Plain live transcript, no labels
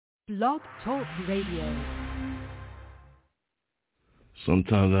Blog Talk Radio.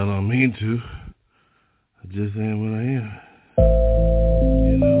 Sometimes I don't mean to. I just am what I am.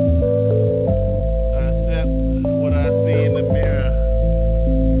 You know, I accept what I see in the mirror,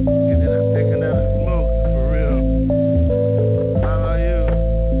 and then I take another smoke, for real. How about you?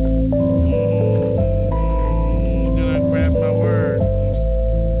 Then I grab my word,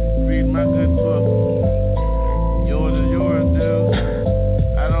 read my good book. Yours is yours, dude.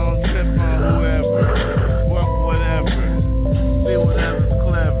 I don't trip on whoever, fuck whatever, see whatever's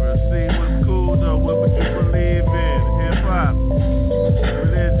clever, see what's cool though, what would you believe in, hip-hop,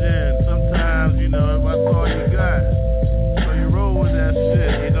 religion, sometimes, you know, if that's all you got, so you roll with that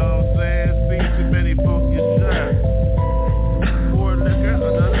shit, you know what I'm saying, see too many folks get shot, pour liquor,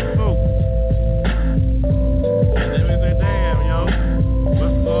 another smoke, and then we say, damn, yo,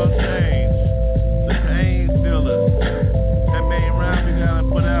 what's gonna change, the pain stillers, that main rhyme we gotta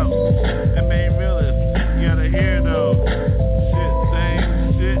put out, that main realist, you gotta hear though, shit, same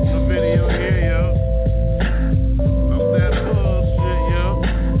shit, the video here, yo, I'm that bullshit, yo,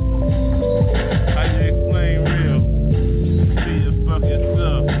 how you explain real, be your fucking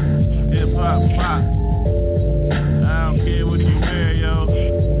self, hip-hop, pop, I don't care what you wear, yo,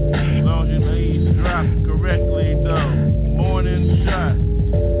 as long as your leads drop correctly though, morning shot,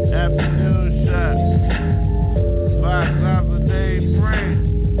 afternoon shot, 5 times a day pray.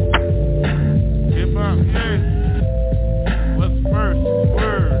 Hip-hop, yeah. What's first?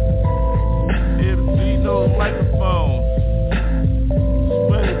 Word. MC, no microphones.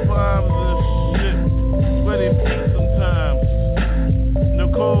 Sweaty palms and shit. Sweaty feet sometimes. No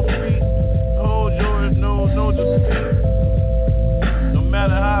cold feet. Hold yours, no dispute. No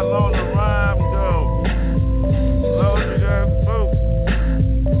matter how long the rhyme go. As long as you got folks.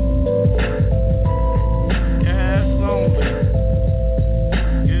 Cash only.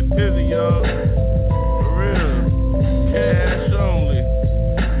 Get busy, y'all. For real. Cash only.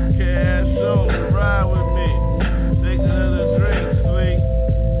 Cash only. Ride with me. Take another drink, sleep.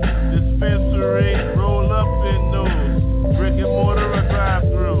 Dispensary. Roll up in those. Brick and mortar or drive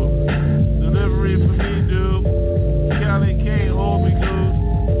through. Delivery for me, dude. Cali can't hold me, dude.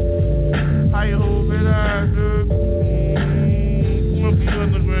 How you hold me down, dude? Smoky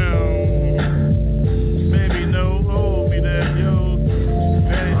underground. Baby, no, hold me there, yo.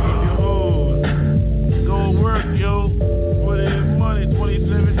 Better keep your hold. Go work, yo. Put in money,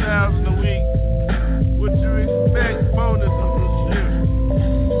 $27,000 a week. What you expect? Bonus or some shit.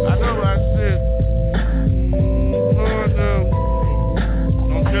 I know I shit. Lord, no.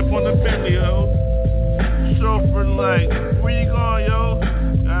 Don't trip on the Bentley, yo. Chauffeur like, where you going, yo?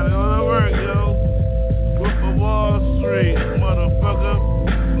 Gotta go to work, yo. Wolf of Wall Street, motherfucker.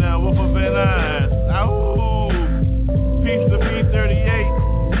 Now Wolf of Van Nuys. Ow! Piece of B38.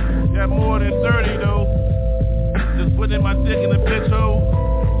 Got more than 30 though. Just putting my dick in the bitch hole.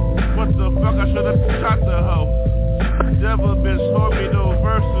 What the fuck? I should've shot the hoe. Devil bitch Torpedo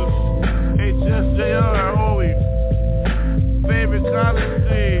versus HSJR Hoey. Favorite college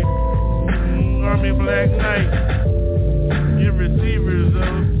team. Army Black Knight. Your receivers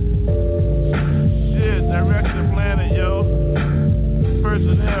though. Shit, director planet, yo.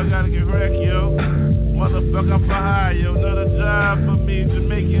 Personnel gotta get wrecked, yo. Motherfucker, I'm for high, yo. Another job for me.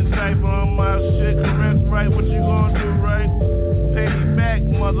 Jamaican type on my shit. Correct, right? What you gonna do, right? Pay me back,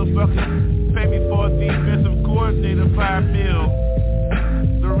 motherfucker. Pay me for a defensive coordinator, $5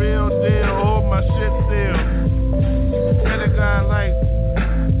 million. The real deal. Hold my shit still. Pentagon like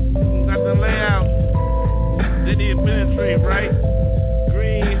got the layout. They need penetrate, right?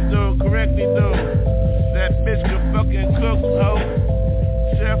 Greens though, correct me though. That bitch can fucking cook, ho.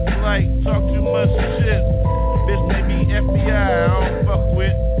 Chef like, talk too much shit. Bitch may be FBI, I don't fuck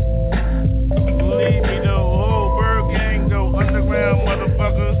with. Believe me though, whole ByrdGang though, underground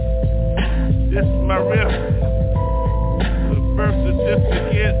motherfuckers. This is my riff. The birth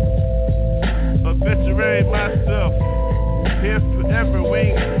certificate. Obituary myself. Here forever,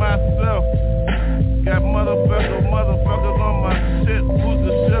 wings myself. Got motherfuckers on my shit. Who's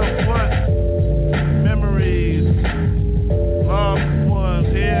the shelf? What? Memories. Lost ones,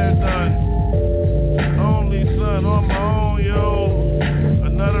 hair done. Only son on my own, yo.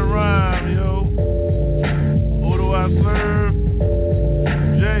 Another rhyme, yo. Who do I serve?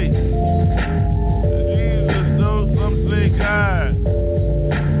 Jay. Jesus, though, some say God.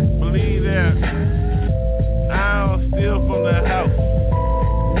 Believe that. I don't steal from the house.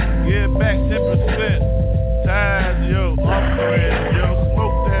 Get back 10%. Tired, yo. Offerings, yo.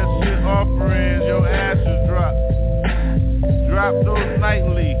 Smoke that shit, offerings. Yo, ashes drop. Drop those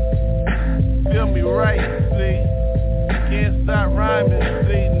nightly. Feel me right, see? Can't stop rhyming,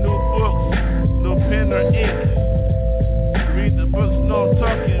 see? New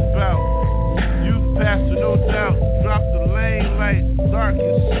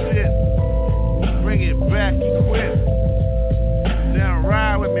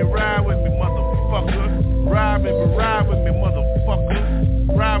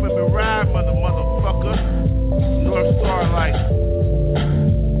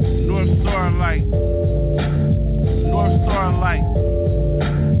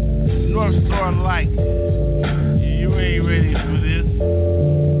North Star Light. You ain't ready for this.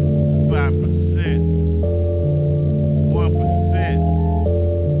 5%.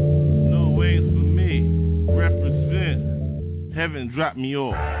 1%. No ways for me. Represent. Heaven dropped me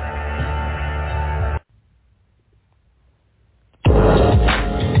off.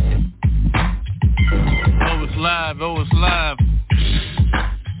 Live, it's live.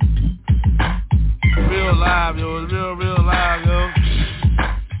 Real live, yo. It's real live, yo.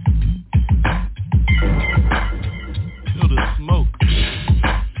 Feel the smoke.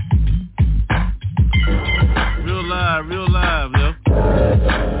 Real live, yo.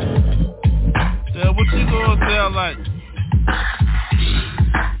 Yeah, what you gonna sound like?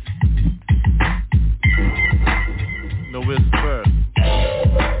 No whisper.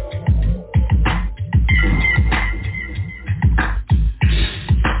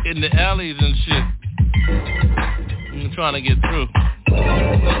 In the alleys and shit. I'm trying to get through.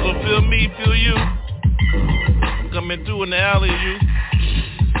 So feel me, feel you. I'm coming through in the alley, you.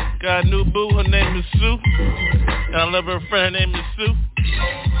 Got a new boo, her name is Sue. And I love her friend, her name is Sue.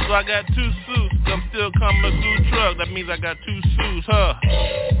 So I got 2 suits. I'm still coming a Sue truck. That means I got 2 suits, huh?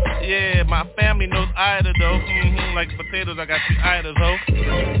 Yeah, my family knows Ida, though. Like potatoes, I got 2 Idas, ho.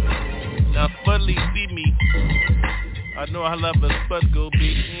 Now Spudley see me. I know I love a Spud go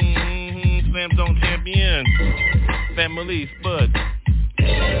beat. Slam Dunk champion. Family Spud.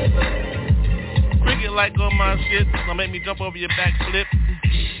 Cricket like on my shit. Don't make me jump over your backflip.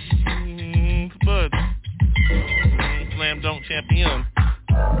 Spud. Slam Dunk champion.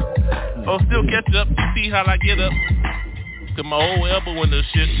 Oh, still catch up. You see how I get up. To my whole elbow in this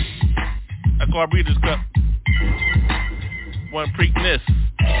shit. I call Breeders' Cup. One Preakness.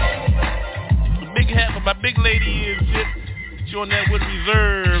 Big hat for my big lady is shit. She on that with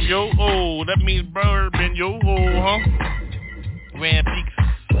reserve, yo. Oh, that means bourbon, yo. Oh, huh? Grand Peaks.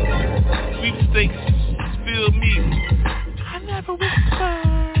 Sweepstakes. Feel me. I never whisper.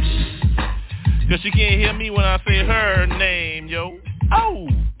 Cause she can't hear me when I say her name, yo. Oh.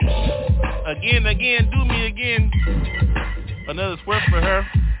 Again, do me again. Another squirt for her.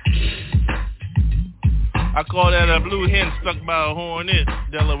 I call that a blue hen stuck by a hornet,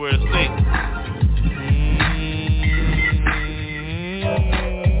 Delaware State.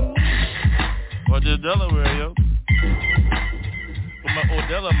 Or just Delaware, yo. With my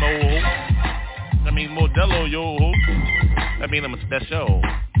Odella mo. I mean Modelo, yo. I mean I'm a special.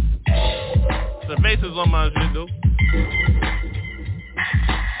 The faces on my shit, though.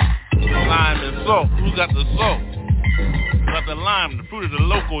 Lime and salt. Who got the salt? Got the lime, the fruit of the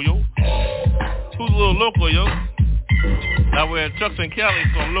local, yo. Who's a little local, yo? I wear Chucks and Cali,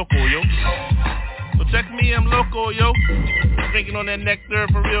 so I'm local, yo. So check me, I'm local, yo. Drinking on that nectar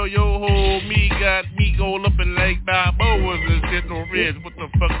for real, yo. Ho, me got me go up and like Balboas and shit, no reds. What the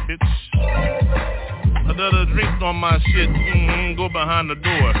fuck, bitch? Another drink on my shit. Go behind the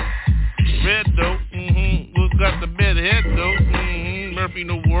door. Red though. Who's got the bed head though? Murphy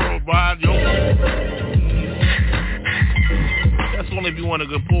no worldwide, yo. That's only if you want a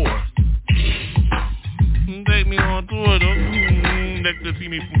good pour. Take me on tour though. Next to see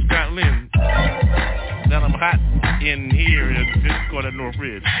me from Scotland. Now I'm hot in here and it's called that North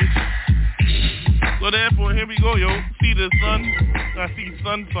Ridge, bitch. So therefore, here we go, yo. See the sun. I see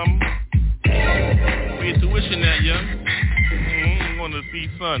sun some. Pay tuition that young. I'm gonna see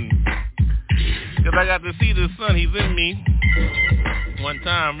sun. Cause I got to see the sun, he's in me. One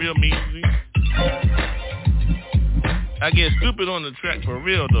time, real me. I get stupid on the track for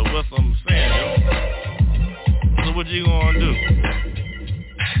real though, what's I'm saying, yo. So what you gonna do?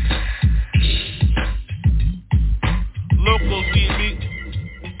 Local CB.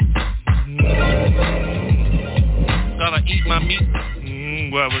 Gotta eat my meat.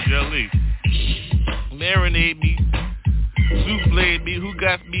 Guava jelly. Marinate me. Souffle me. Who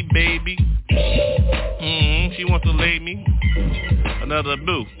got me, baby? She wants to lay me. Another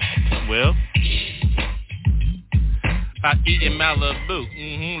boo. Well, I eat in Malibu.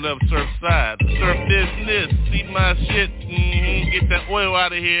 Love surf side. Surf business. See my shit. Get that oil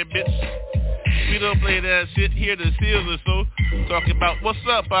out of here, bitch. We don't play that shit here. The seals or so. Talking about what's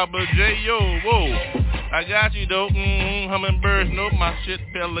up, Papa J. Yo, whoa. I got you though. Hummingbirds know my shit.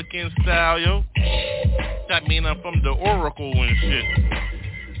 Pelican style, yo. That mean I'm from the Oracle and shit.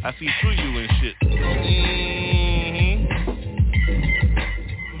 I see through you and shit.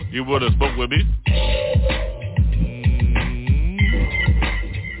 You would've spoke with me.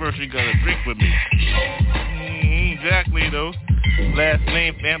 First you gotta drink with me. Exactly though. Last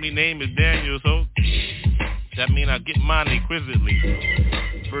name, family name is Daniel, so that mean I get mine inquisitively.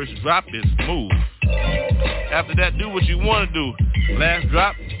 First drop is smooth. After that, do what you wanna do. Last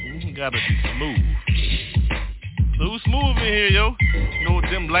drop, gotta be smooth. So who's smooth in here, yo? No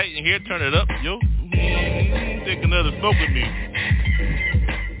dim light in here, turn it up, yo. Take another smoke with me.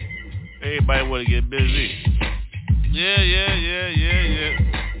 Everybody wanna get busy. Yeah.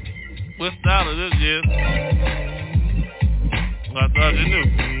 What style is this, yeah? I thought you knew.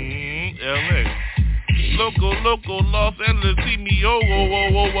 LA. Local, Los Angeles, see me, yo,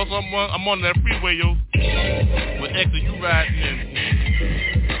 whoa, I'm on that freeway, yo. With X, you riding in.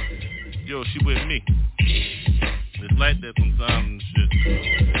 Yo, she with me. It's like that sometimes and shit.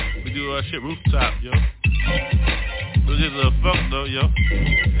 We do our shit rooftop, yo. But this is a funk, though, yo.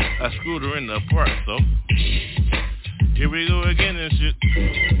 I screwed her in the park, so. Here we go again and shit.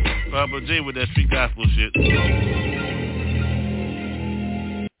 Papa J with that street gospel shit.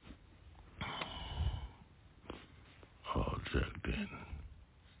 All checked in.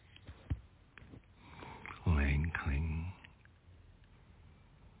 Cling.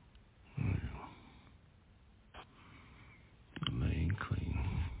 Lane clean.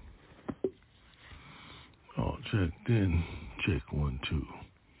 All checked in. Check 1, 2.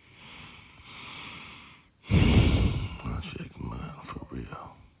 I'll check mine for real.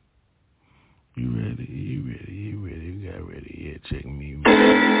 You ready? You got ready. Yeah, check me. Who is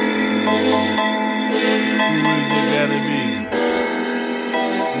it gotta be?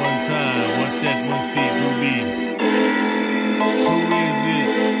 One time, one check, one seat, who be? Who is it?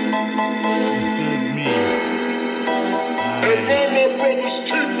 It's just me.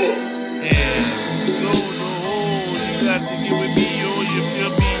 And so the whole, you got to get with me, yo. You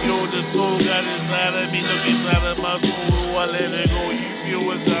feel me, yo. The soul got inside of me, look inside of my soul. I let it go. You feel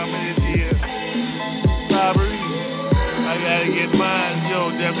what time it is here? Robbery. I gotta get mine,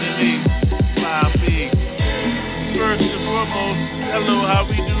 yo. Definitely. 5 big. First and foremost, hello, how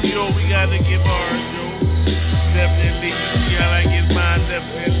we do, yo? We gotta get ours, yo. Definitely. You gotta get mine,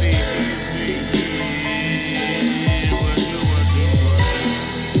 definitely.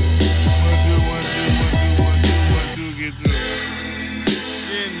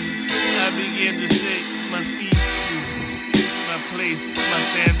 My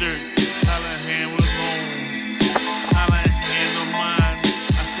standard, Callahan was home. Callahan on mine,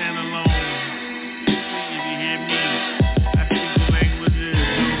 I stand alone. If you hear me, I speak the languages,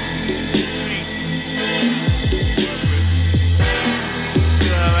 yo. Speak.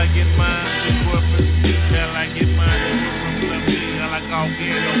 Till I get mine, the corporate speak. Till I get mine, the corporate speak. I like walk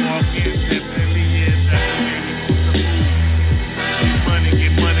in, the walk in, definitely, yeah, that's the way we supposed to move.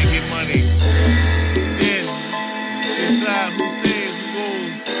 Get money. Then, decide who says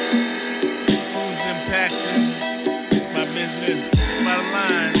who's impacting my business, my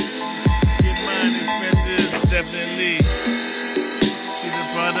line. Get mine expenses, definitely. See the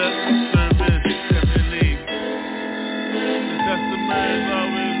product, service, definitely. The customer is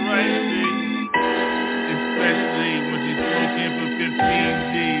always right, see? Especially when she's smoking for 15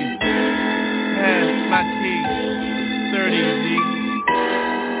 G's. Pass my key, 30 G's.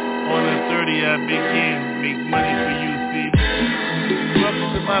 On the 30 I begin, make money for you, see.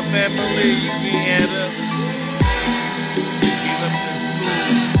 Welcome to my family, you can add up. Get up in school,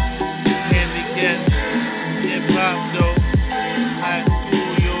 handicap, hip-hop, though. High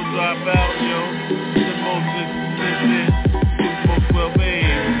school, yo, drop out, yo. The most explicit, most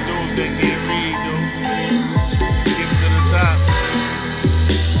well-made, those that get read, yo. Get to the top.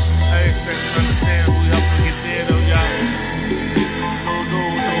 I expect you to understand who helped me get there, though, y'all.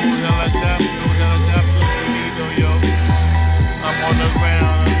 Helicopter for me, though, yo. I'm on the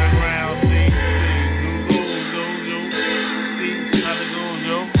ground, see, go, yo. See how it goes,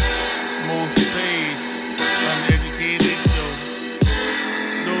 yo. Most paid, uneducated, yo.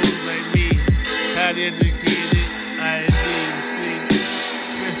 Those like me, highly educated, I.D., see.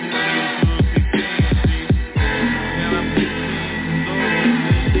 Christian to 16, see. And I'm 16, those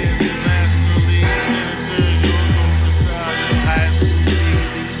internationally, senators, yo, those are style, yo, high school,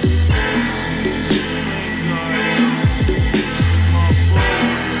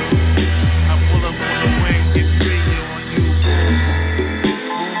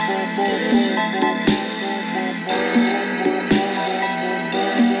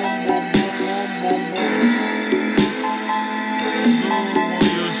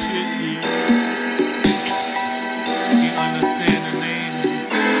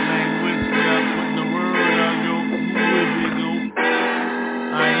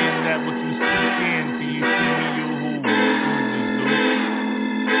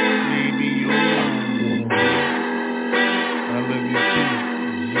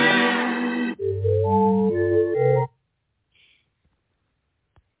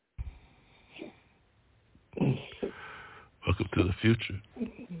 Welcome to the future.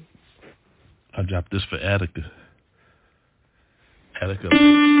 I dropped this for Attica. Attica. Yo.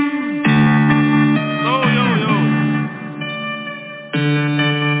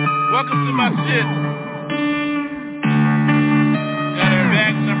 Welcome to my shit. Got a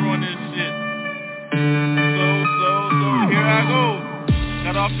back number on this shit. So, here I go.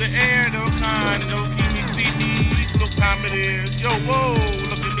 Got off the air, no kind, no see me, look time it is. Yo, whoa,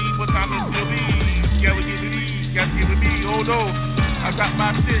 look at me, what time it still be? Gotta give it me, oh no. I got my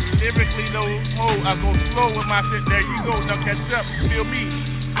shit lyrically, no, I go slow with my shit, there you go, now catch up, feel me.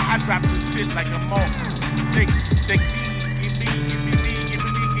 I drop this shit like a monk. Take me, give me,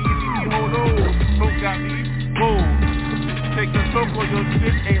 hold on. Smoke got me, whoa. Take the smoke on your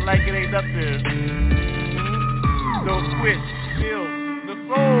shit, ain't like it ain't up there. Don't quit, still. The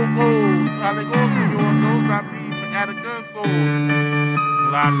soul goes, how they go for your nose, I beat at a gun soul.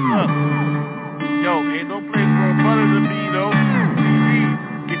 Locked up. Yo, ain't no place for a butter to be though.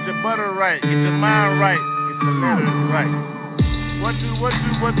 Get your butter right, get your mind right, get the letters right. 1, 2, 1,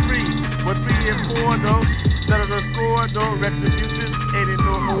 2, 1, 3. 1, 3 and 4 though. Settle the score though. Retribution ain't it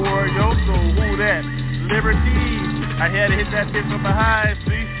no more, yo. So who that? Liberty. I had to hit that bitch from behind.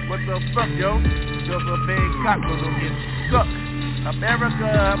 See what the fuck, yo? Just a big cock, so don't get stuck.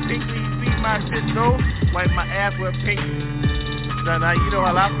 America, pinky, see my shit though. Wipe my ass with pink. Now you know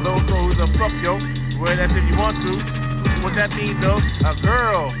how I flow, so who the fuck, yo? Wear that if you want to. What that mean though? A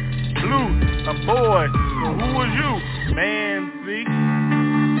girl, blue, a boy. So who was you? Man, see?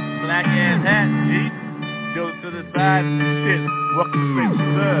 Black ass hat, see? Go to the side, shit. Welcome straight to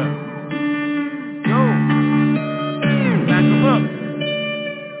love. Yo, back him up.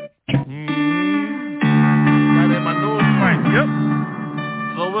 Right at my nose right, yep.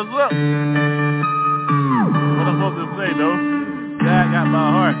 So what's up? What I'm supposed to say though? God got my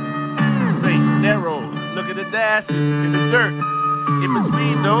heart. Say narrow. Look at the dash in the dirt. In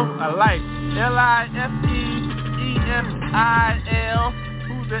between though, a life. Lifeemil.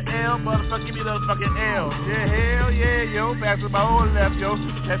 Who's the L? Motherfucker, give me those fucking L. Yeah, hell yeah, yo. Pass to my own left, yo.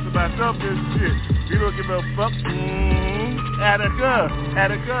 Pass to myself this shit. You don't give a fuck. Attica.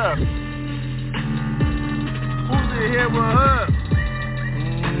 Who's in here with her?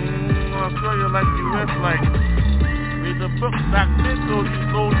 I'll show you like you went like. Read the book, Doc Mitchell, you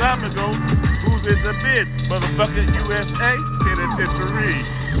long time ago. Who's in the bid? Motherfucker, USA, penitentiary.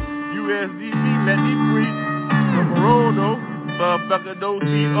 USDB, let me free. The parole, though. Motherfucker, no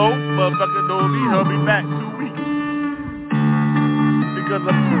CO. Motherfucker, no me. He'll be back 2 weeks. Because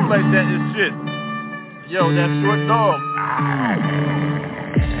I'm cool like that and shit. Yo, that short dog.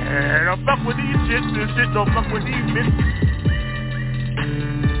 Don't fuck with these shit. This shit don't fuck with these bitches.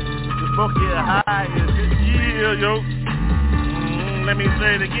 The fuck get high and shit. Yeah, yo. Let me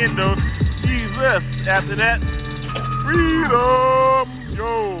say it again, though. Jesus. After that, freedom.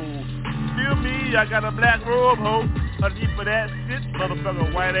 Yo. Feel me? I got a black robe, ho. Underneath for that shit.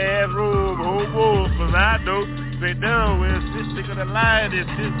 Motherfucker, white ass robe, ho. Whoa. Cause I know. Straight down where shit stick of the line and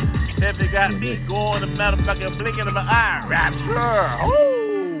shit. Heavy got me going. The motherfucking blinking in my eye. Rapture.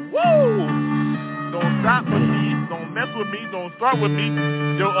 Oh. Whoa. Don't stop with me. Don't mess with me. Don't start with me.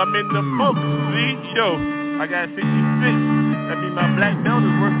 Yo, I'm in the book. See? Yo. I got 66. That mean my black belt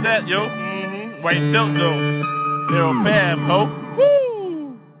is worth that, yo. White belt, though. Narrow path, ho.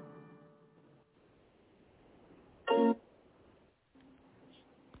 Woo!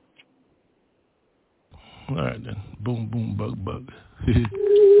 Alright, then. Boom, boom, bug, bug. Hey,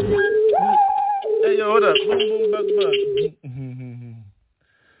 yo, hold up. Boom, boom, bug, bug.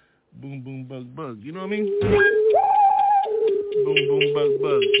 Boom, boom, bug, bug. You know what I mean? Boom, boom, bug,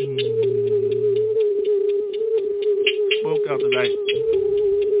 bug. Smoke out the light.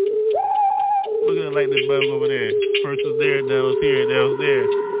 Look at the lightning bug over there. First was there, that was here, that was there.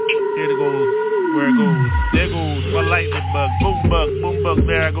 Here it goes, where it goes. There goes my lightning bug. Boom bug,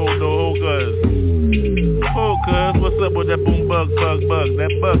 there I go, the whole cuz. Oh cuz, what's up with that boom bug, bug?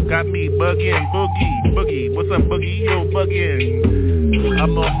 That bug got me bugging, boogie. What's up, boogie? Yo, bugging.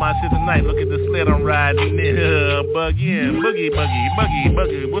 I'm on my shit tonight. Look at the sled I'm riding in. Bugging, boogie.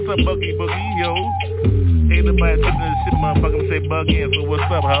 What's up, boogie, yo? Ain't nobody tripping this shit, motherfucker, say bug in. So what's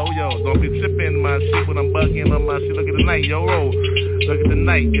up, ho? Yo, don't be tripping my shit when I'm bugging on my shit. Look at the night, yo, roll. Look at the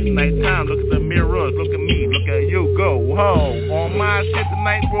night, it's nighttime. Look at the mirrors, look at me, look at you, go, ho. On my shit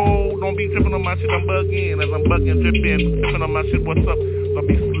tonight, roll. Don't be tripping on my shit, I'm bugging. As I'm bugging, tripping on my shit, what's up? Don't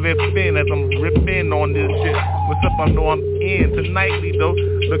be slipping as I'm ripping on this shit. What's up, I know I'm in tonightly, though.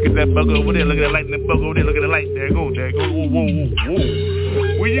 Look at that bug over there, look at that lightning bug over there, look at the light. There it goes, whoa.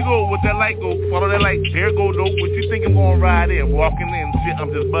 Where you go with that light go? Follow that light. There go though. What you think I'm gonna ride in? Walking in, shit.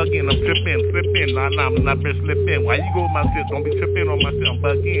 I'm just bugging. I'm tripping. Nah, I'm not been slipping. Why you go with my shit? Don't be tripping on my shit. I'm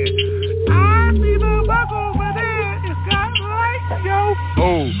bugging.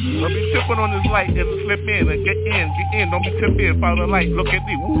 Oh, don't be tripping on this light and slip in and get in. Don't be tripping, follow the light. Look at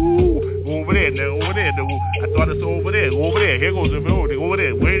me. Woo, over there now, over there. I thought it's over there. Here goes the building. Over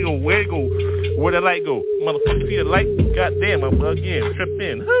there. Where it go? Where the light go? Motherfucker, see the light? Goddamn, I'm again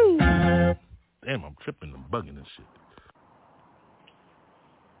tripping. Woo. Damn, I'm tripping. I'm bugging and shit.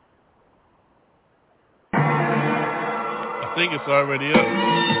 I think it's already up.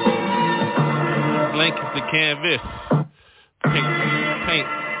 Blank is the canvas.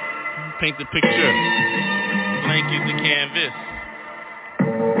 Paint the picture. Blank is the canvas.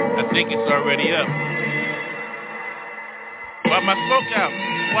 I think it's already up. Why my smoke out?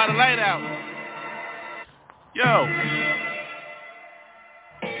 Why the light out? Yo.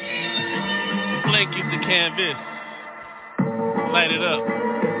 Blank is the canvas. Light it up.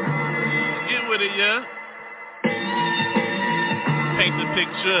 Get with it, yeah. Paint the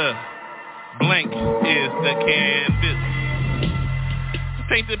picture. Blank is the canvas.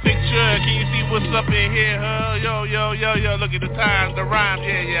 Paint the picture. Can you see what's up in here, huh? Yo. Look at the time, the rhyme.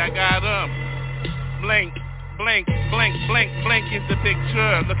 Yeah, I got blank is the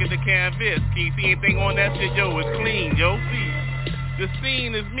picture. Look at the canvas. Can you see anything on that shit? Yo, it's clean. Yo, see. The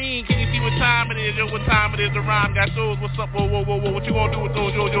scene is mean. Can you see what time it is? Yo, what time it is? The rhyme got those. What's up? Whoa. What you gonna do with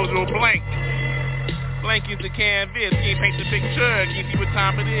those? Yo, blank. Blank is the canvas. Can you paint the picture? Can you see what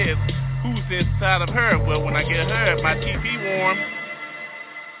time it is? Who's inside of her? Well, when I get her, my TP warm.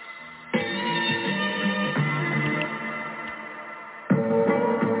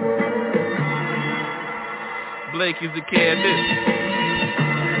 Blake is the canvas.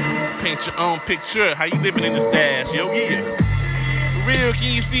 Paint your own picture. How you living in the stash? Yo, yeah. For real, can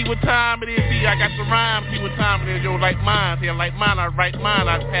you see what time it is? See, I got the rhyme. See what time it is? Yo, like mine. See, I like mine. I write mine.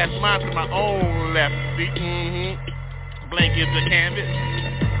 I pass mine to my own left. See? Blank is the canvas.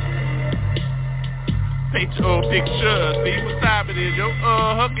 Paint your own picture. See what time it is? Yo,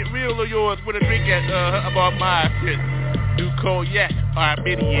 get real of yours with a drink at, about my shit. Do cognac,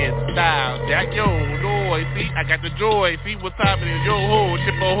 Armenian style, Jack, yo, Lord, see, I got the joy, see what's happening, yo, ho,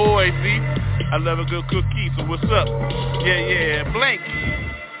 chip ahoy, see, I love a good cookie, so what's up, yeah, blank,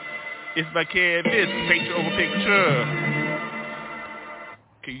 it's my canvas, paint your own picture,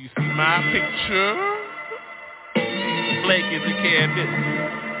 can you see my picture, blank is the canvas,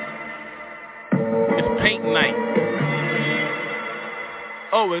 it's paint night,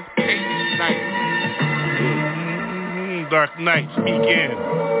 oh, it's paint night, dark night, speaking.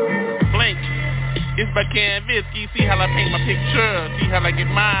 Blank, it's my canvas. Can you see how I paint my picture? See how I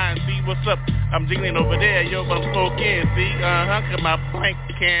get mine? See what's up? I'm jiggling over there, yo, but I'm smoking. See, cause my blank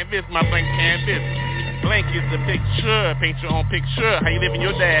canvas, my blank canvas. Blank is the picture. Paint your own picture. How you living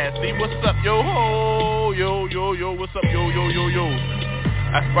your dad? See what's up, yo ho, yo, what's up, yo.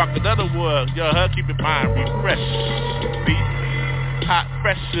 I spark another word, yo, keep it mind refresh. See, hot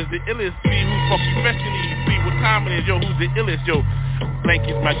fresh is the illest. See who's funky fresh in these. See what time it is, yo, who's the illest, yo. Blank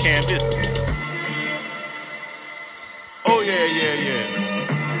is my canvas. Oh yeah.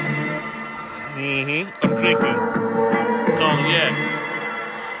 I'm drinking cognac.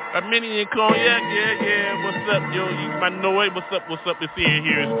 Armenian cognac, yeah. What's up, yo? You my noise. What's up? It's in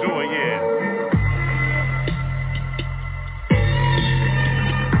here. It's joy, yeah.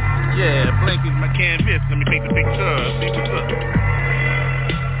 Yeah, blank is my canvas. Let me paint the picture. See what's up.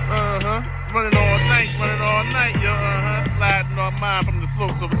 Running all night, yo, sliding on mine from the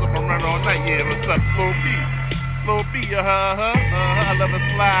slope, so what's up, I'm running all night, yeah, what's up, slow B, I love a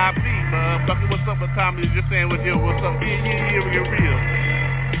slide B, motherfucker, what's up, what time is you saying with you, what's up, yeah, we get real,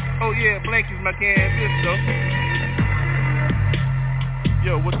 oh yeah, blank is my canvas, though,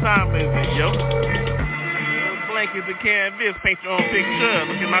 yo, what time is it, yo, blank is the canvas, paint your own picture,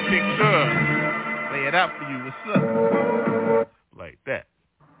 look at my picture, lay it out for you, what's up, like that.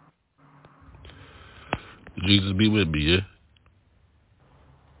 Jesus be with me, yeah?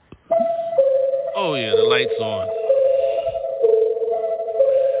 Oh, yeah, the light's on.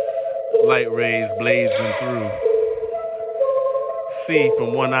 Light rays blazing through. See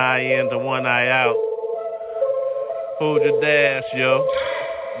from one eye in to one eye out. Hold your dash, yo.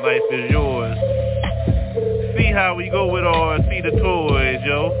 Life is yours. See how we go with ours. See the toys,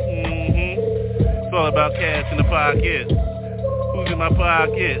 yo. It's all about cash in the pocket. Who's in my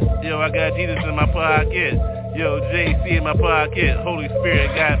pocket? Yo, I got Jesus in my pocket. Yo, JC in my pocket. Holy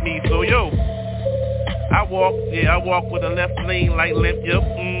Spirit got me. So, yo, I walk with a left lean like limp, yo.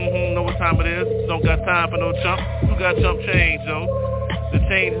 Know what time it is. Don't got time for no chump. Who got chump change, yo? The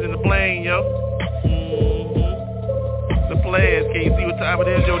change is in the plane, yo. The players, can you see what time it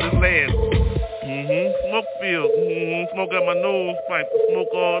is, yo? This land. Smoke field. Smoke out my nose pipe.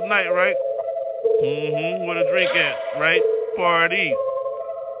 Smoke all night, right? Where the drink at, right? Party.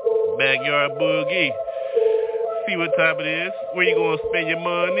 backyard boogie. See what time it is. Where you gonna spend your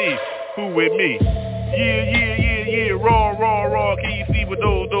money? Who with me? Yeah. Raw. Can you see what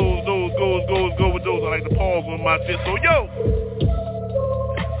those go with those? I like to pause on my shit. So yo,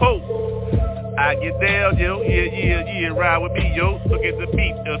 ho, I get down, yo. Yeah. Ride with me, yo. Look at the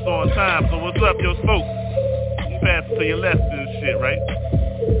beat. It's on time. So what's up, yo, folks? You pass it to your left and shit, right?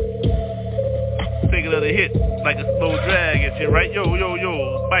 Take another hit like a slow drag and shit, right? Yo,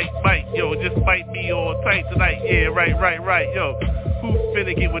 bite, yo, just bite me all tight tonight. Yeah, right, yo. Who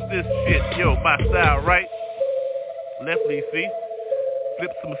finna get with this shit? Yo, my style, right? Leftly, see?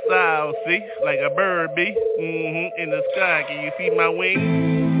 Flip some style, see? Like a bird be. In the sky. Can you see my wings?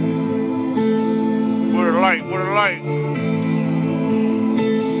 What a light.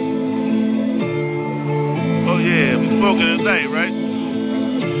 Oh yeah, we smoking tonight, right?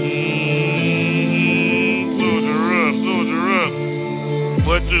 Soldier up.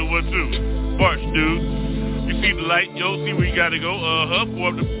 What two? March, dude. You see the light, yo, see where you gotta go,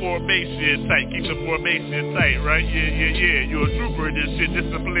 form the formation tight, keep the formation tight, right? Yeah, you're a trooper in this shit,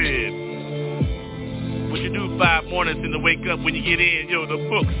 discipline. What you do 5 mornings and to wake up when you get in, yo, the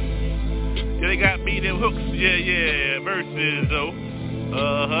books. Yeah, they got me them hooks, yeah, verses, though.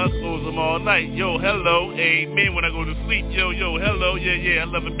 Close them all night, yo, hello, amen when I go to sleep, yo, hello, yeah, I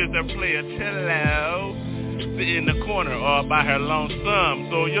love a bitch that play a cello. Sit in the corner all by her lonesome,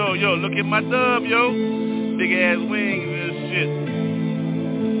 so yo, look at my dub, yo. Big ass wings and shit.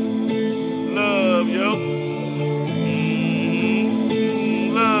 Love, yo.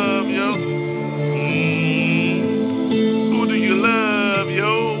 Love, yo. Who do you love,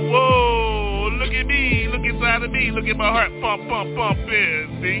 yo? Whoa, look at me, look inside of me, look at my heart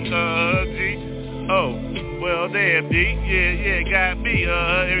pumping, see, G. Oh, well, damn, D. Yeah, got me,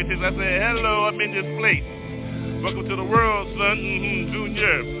 ever since I said hello, I'm in this place. Welcome to the world, son,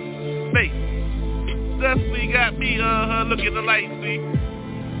 Junior. Space. Definitely got me, look at the light, see?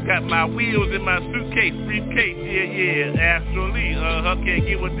 Got my wheels in my suitcase, briefcase, yeah, astrally, can't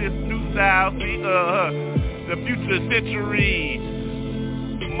get with this new style, see? The future century,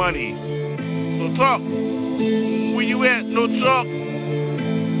 money. So talk, where you at? No talk.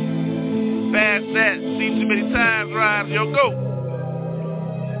 Fast that, seen too many times, rhymes, yo, go.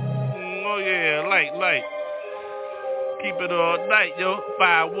 Oh yeah, light. Keep it all night, yo.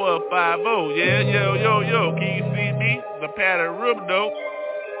 5150, yeah, yo. Can you see me? The pattern room, though.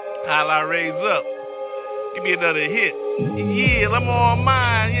 How I raise up. Give me another hit. Yeah, I'm on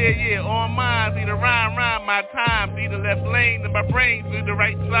mine, yeah, on mine. See the rhyme, my time. See the left lane in my brain. See the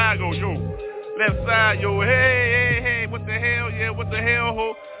right side, go, yo. Left side, yo, hey, what the hell, yeah, what the hell,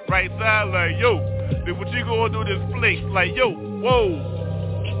 ho. Right side, like, yo. Then what you gonna do this place? Like, yo, whoa.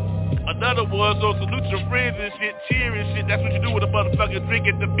 Another one, so salute your friends and shit, cheer and shit. That's what you do with a motherfucker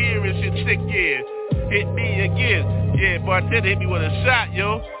drinking the beer and shit, sick, yeah. Hit me again, yeah, bartender hit me with a shot,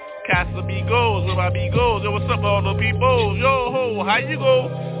 yo. Casa Migos, where my Migos, yo, what's up all the people? Yo, ho, how you go?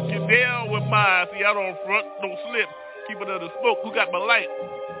 Get down with mine, see, I don't front, don't slip. Keep it under smoke, who got my light?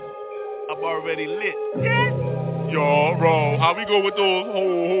 I'm already lit. Yeah. Yo, bro, how we go with those?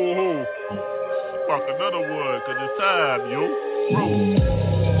 Ho. Spark another one, cause it's time, yo. Bro.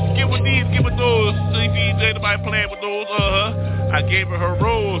 Get with those. DJ, nobody playing with those. I gave her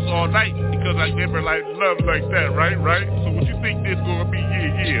rose all night because I gave her like love like that, right? So what you think this gonna be?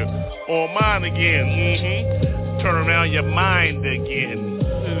 Yeah. On mine again. Turn around your mind again.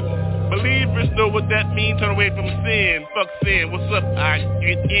 Believers know what that means. Turn away from sin. Fuck sin. What's up? I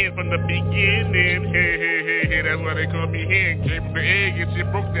get in from the beginning. Hey. That's why they call me hen. Came from the egg and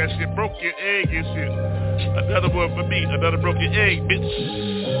shit. Broke that shit. Broke your egg and shit. Another one for me. Another broken egg, bitch.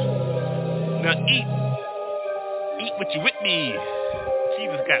 Now eat what you with me.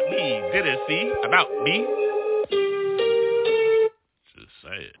 Jesus got me. Did it, see? About me. Just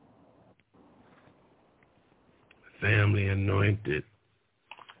say it. Family anointed.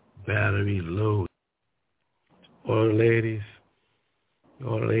 Battery low. All the ladies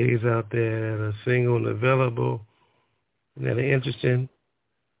out there that are single and available and that are interested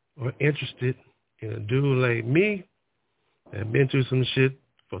in a dude like me that been through some shit,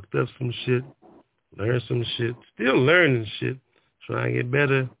 fucked up some shit, learned some shit, still learning shit, trying to get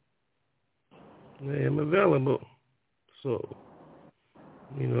better. I am available. So,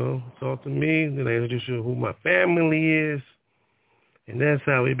 talk to me, then I introduce you to who my family is, and that's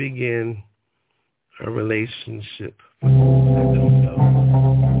how we begin a relationship.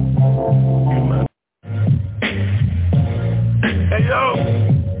 Hey, yo,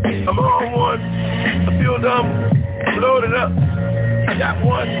 I'm on one. I feel dumb. I'm loaded up. I got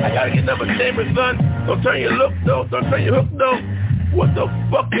one. I gotta get another chamber, son. Don't turn your look, though. Don't turn your hook, though. What the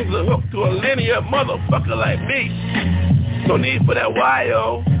fuck is a hook to a linear motherfucker like me? No need for that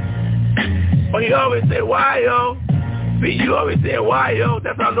Y-O. Oh, he always say Y-O. See, you always say Y-O.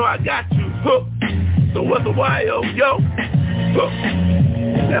 That's how I know I got you. Hook. So what's a Y-O? Yo. Hook.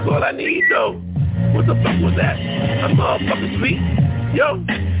 That's all I need, though. What the fuck was that? A motherfucker sweet? Yo.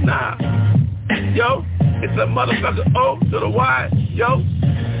 Nah. Yo. It's a motherfucker O to the Y. Yo.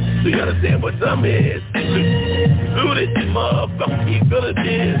 Do you understand what dumb is? Rooted, motherfucker, keep feeling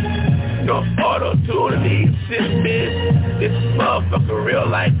this. No auto-tune these shit, bitch. This motherfucker real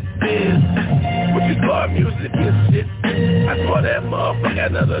life is. What you call music and shit. I call that motherfucker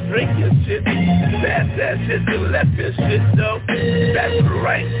another drink and shit. Pass that shit to the left and shit, though. Back to the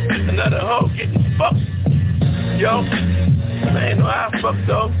right. Another hoe getting fucked. Yo. I ain't know how I fuck,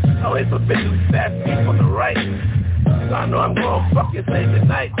 though. I wait for bitches fast feet on the right. So I know I'm gonna fucking say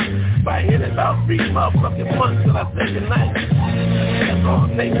goodnight by hitting about 3 motherfucking months till I say goodnight. That's all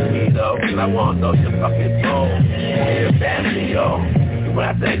it takes me though, cause I wanna know your fucking soul and your family, yo. When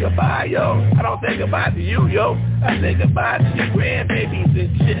I say goodbye, yo, I don't say goodbye to you, yo. I say goodbye to your grandbabies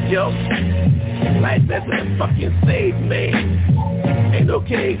and shit, yo. Life as a fucking slave, man. Ain't no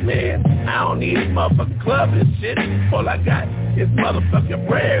caveman. I don't need a motherfucking club and shit. All I got is motherfucking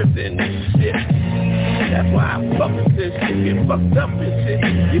prayers and shit. That's why I'm fucking this shit, get fucked up and shit.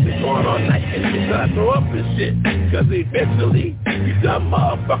 You been going all night and shit till I throw up and shit. Cause eventually, you dumb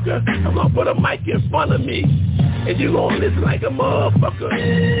motherfucker, I'm gonna put a mic in front of me. And you gonna listen like a motherfucker.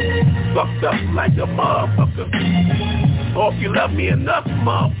 Fucked up like a motherfucker. Or if you love me enough,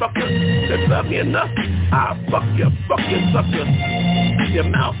 motherfucker, just love me enough, I'll fuck your fucking sucker. Your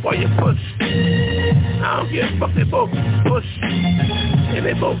mouth or your push. I don't give a fuck, they both push. And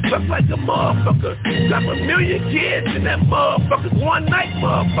they both suck like a motherfucker. Got a million kids in that motherfucker. One night,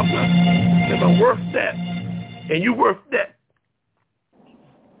 motherfucker. Cause I'm worth that. And you worth that.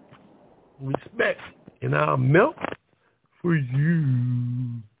 Respect. And I'll melt for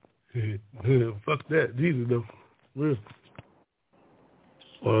you. Fuck that. Jesus, though. Real.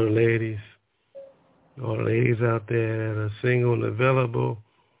 All the ladies out there that are single and available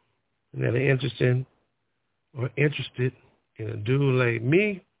and that are interested in a dude like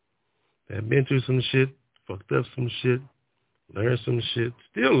me that been through some shit, fucked up some shit, learned some shit,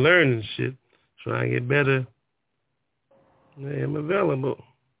 still learning shit, trying to get better. I am available.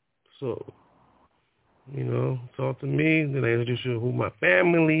 So, you know, talk to me, then I introduce you to who my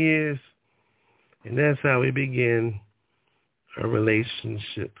family is, and that's how we begin a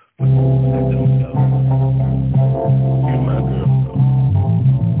relationship. You're my girl, bro.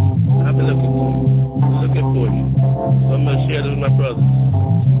 I've been looking for you. So I'm gonna share this with my brothers.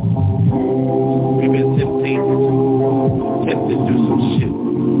 We've been tempted to do some shit,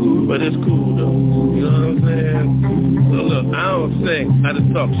 but it's cool though. You know what I'm saying? So look, I don't sing, I just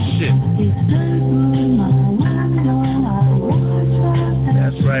talk shit.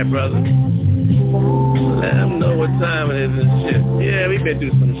 That's right, brother. Let them know what time it is and shit. Yeah, we been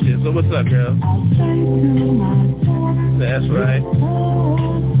through some shit. So what's up, girl? That's right.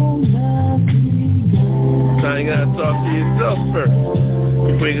 So you gotta talk to yourself first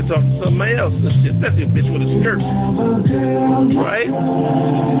before you can talk to somebody else and shit. That's your bitch with a skirt. Right?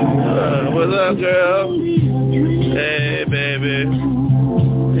 What's up, girl? Hey, baby.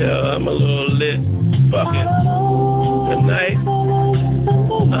 Yo, I'm a little lit. Fucking. Tonight,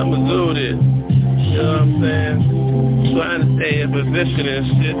 I'm zooted. You know what I'm saying? Trying to stay in position and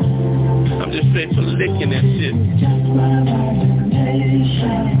shit. I'm just straight for licking and shit.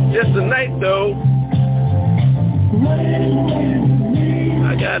 Just tonight though.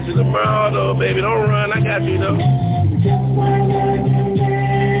 I got you tomorrow though, baby. Don't run, I got you though.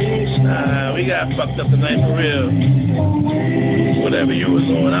 We got fucked up tonight for real. Whatever you was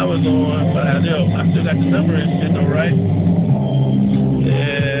on, I was on. But I still got the number and shit though, right?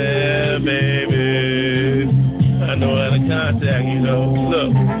 Yeah, baby. I know how to contact you though.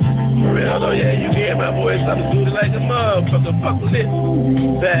 Look, for real though, yeah, you can hear my voice. I'm doing like a motherfucker, fuck lit.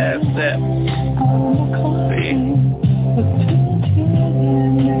 Fast step. See?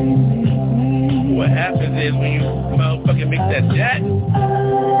 What happens is when you motherfucking mix that jack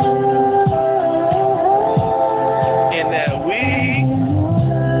and that weed,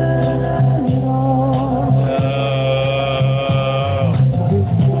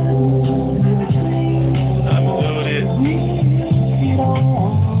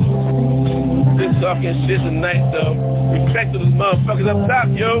 talking shit tonight though. Respect to those motherfuckers up top,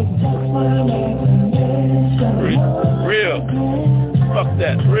 yo. Real. Fuck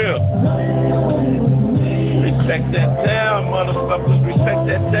that, real. Respect that town, motherfuckers. Respect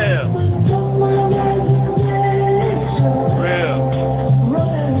that town. Real.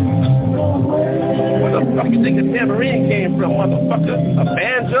 think a tambourine came from, motherfucker? A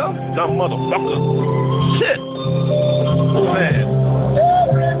banjo? Dumb motherfucker. Shit. Man.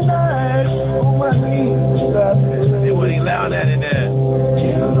 They wouldn't allow that in there.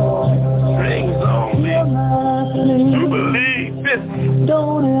 Strings only. To believe this.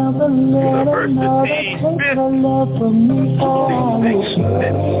 University fifth.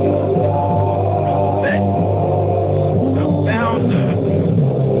 The founder.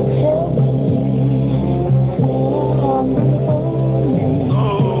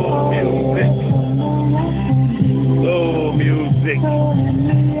 Soul music.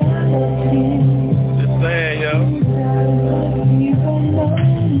 Just saying, yo.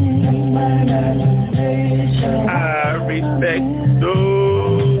 I respect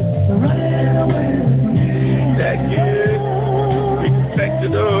those that give respect to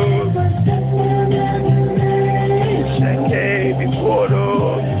those that came before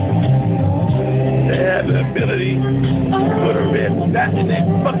those that have the ability to put a red dot in their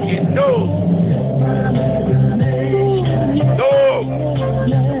fucking nose.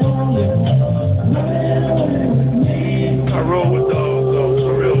 I roll with those,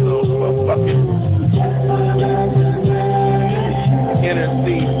 for real, those motherfuckers.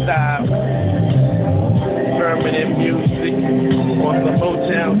 Tennessee style, permanent music on the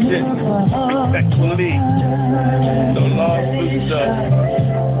Motown shit, respectfully. No lawsuit stuff,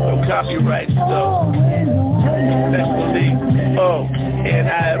 no copyright stuff, respectfully. Oh, and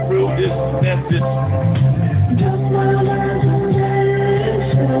I approve this message.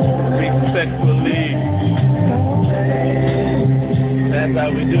 Respectfully. That's how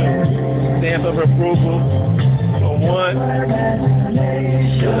we do. Stamp of approval from one to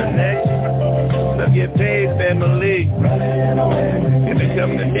the next. Let's get paid, family. If it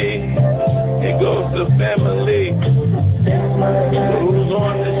comes to me, it goes to family. So who's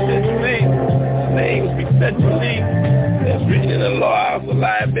on this shit? See? Names respectfully. That's written in the law house of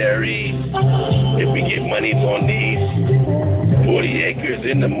library. If we get money on these 40 acres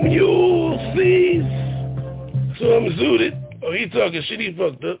in the mule seas. So I'm zooted. Oh, he talking shit, he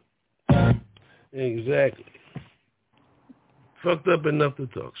fucked up. Exactly. Fucked up enough to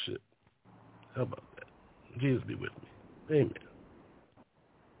talk shit. How about that? Jesus be with me. Amen.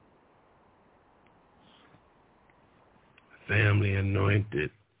 Family anointed.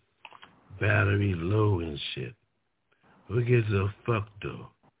 Battery low and shit. Who gives a fuck though?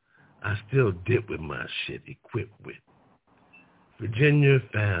 I still dip with my shit equipped with. Virginia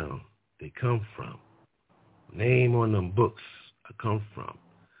found they come from. Name on them books I come from.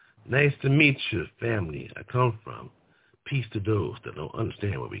 Nice to meet you, family I come from. Peace to those that don't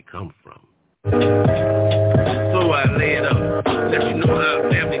understand where we come from. So I lay it up, let you know how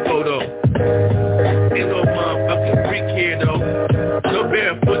family go though. Ain't no motherfucking freak here though. No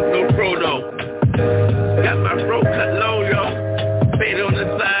barefoot, no pro though. Got my throat cut low, yo. Fade on the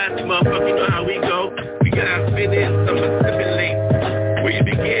side, motherfucker, you know how we go. We gotta fit in some late. Where you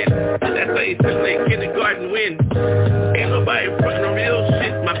begin, that's how you simulate kindergarten win. Ain't nobody fucking no real shit.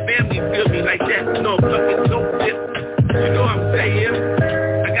 My family feel me like that. No fucking dope shit. You know what I'm saying?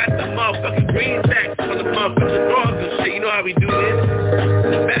 I got the motherfucking greenbacks for the motherfucking dogs and shit. You know how we do this?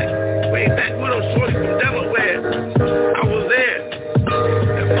 Way back with those shorties from Delaware. I was there.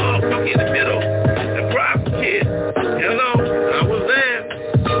 That motherfucker in the middle. The props kid. Hello, I was there.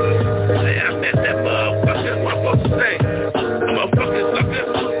 Hey, I met that motherfucker. What I'm supposed to say? I'm a fucking sucker.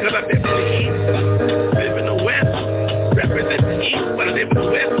 Cause I've been in the East. Live in the West. Represent the East. But I live in the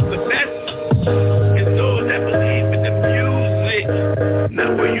West is the best. And those that believe in the music.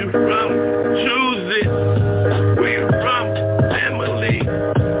 Not where you from. Choose it. Where you from. Family.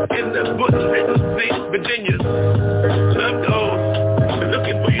 In the Bush, Virginia. Love those. Been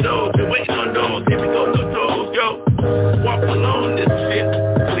looking for you those. Been waiting on those. Here we go, no toes, yo. Walk alone this shit.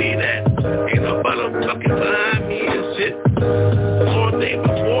 See that? Ain't no motherfucking behind me and shit. More thing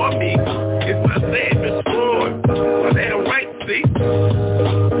before me is my Savior's sword. My damn right, see?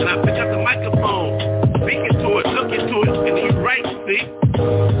 And I pick up the microphone, speaking to it, looking to it, and he's right, see?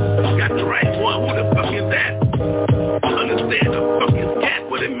 Got the right one. Who the fuck is that? Understand the fucking cat,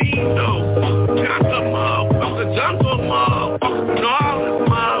 what it means though. Jungle motherfucker, jungle motherfucker, Northern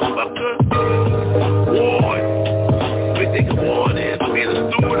motherfucker. Wars. We think of war is being a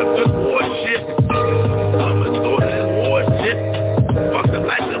steward of good war shit. I'm a steward of this war shit. Fucking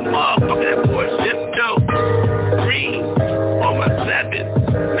like a motherfucker.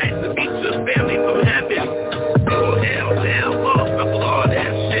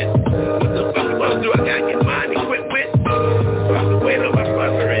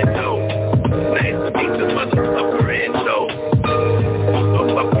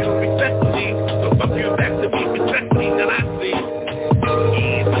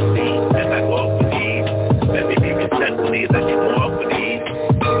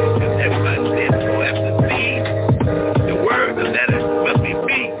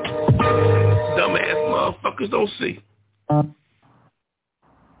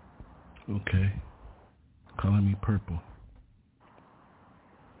 Okay. Calling me purple.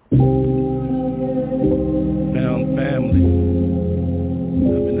 Found family.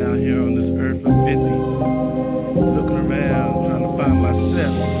 I've been out here on this earth for 50. Looking around, trying to find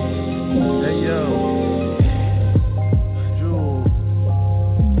myself. Hey yo. Jewel.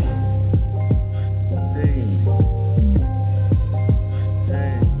 Daisy.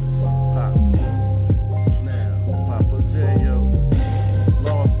 James. Pop. Now. Poppa J, yo.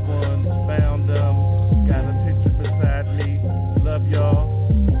 Lost ones, found them. Got a picture beside me. Love y'all.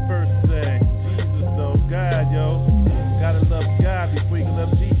 First thing, Jesus though, God, yo. Gotta love God before you can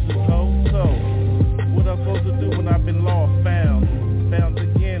love Jesus, ho. So, what I'm supposed to do when I've been lost, found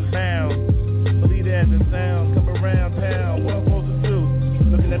again, bound. Believe that the sound come around town. What I'm supposed to do?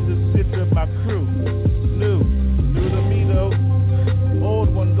 Looking at this picture of my crew. New to me though. Old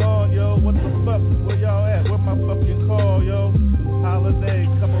one gone, yo. What the fuck? Where y'all at? Where my fucking call, yo? Holiday,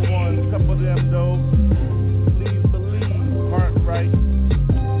 couple ones, couple of them though. Please believe, heart right,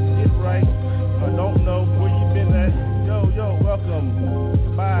 get right. I don't know where you been at. Yo,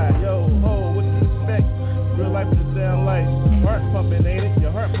 welcome. Bye, yo, ho, what you expect? Real life just sound like heart pumping, ain't it?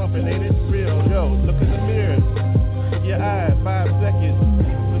 Your heart pumping, ain't it? Real, yo, look in the mirror. With your eye, 5 seconds.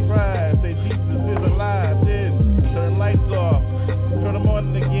 Surprise, say Jesus is alive. Then turn lights off. Turn them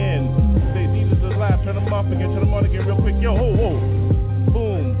on again. Say Jesus is alive. Turn them off again. Turn them on again real quick. Yo, ho.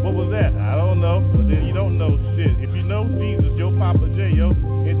 Boom. What was that? I don't know. But then you don't know shit. If you know Jesus, yo, Poppa J, yo,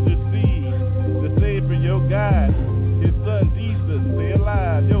 intercede. The Savior, yo, God. His son Jesus, stay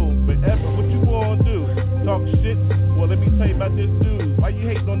alive, yo, forever. What you wanna do? Talk shit? Well, let me tell you about this dude. Why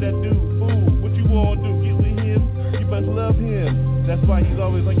you hating on that dude? Fool, what you wanna do? Get with him? You must love him. That's why he's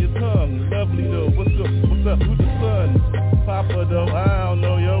always on your tongue. Lovely though. What's up? Who's the son? Poppa though. I don't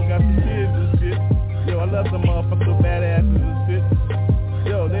know, yo. Got some kids and shit. Yo, I love some motherfucking badasses and shit.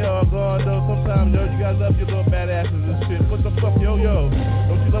 Yo, they all gone though. Sometimes, yo, you gotta love your little badasses and shit. What the fuck, yo?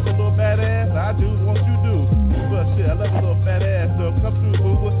 Don't you love a little badass? I do. What you do? But shit, I love a little fat ass though. Come through,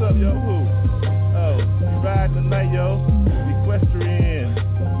 boo. What's up, yo? Who? Oh, you riding tonight, yo? Equestrian.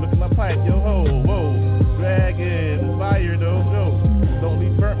 Look at my pipe, yo. Ho, whoa. Dragon, fire though. Yo, don't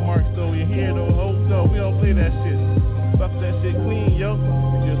leave burnt marks though. You hear though, ho? No, we don't play that shit. Fuck that shit clean, yo.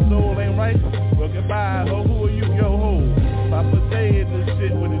 If your soul ain't right, well goodbye, ho. Who are you, yo, ho? Poppa J in this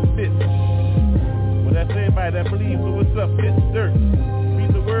shit with his bitch. Well, that's everybody that believes. So what's up, bitch? Dirt.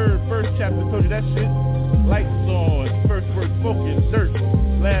 Read the word. First chapter told you that shit. Lights on, first word spoken, dirt.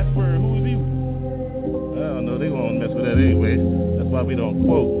 Last word, who's you? I don't know, they won't mess with that anyway. That's why we don't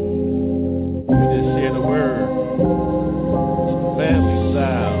quote. We just share the word. Family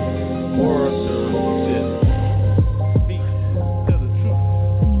style, orator, shit. Speak, tell the truth.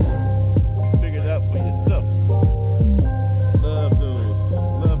 Figure it out for yourself. Love those,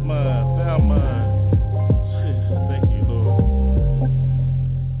 love mine, found mine. Shit, thank you, Lord.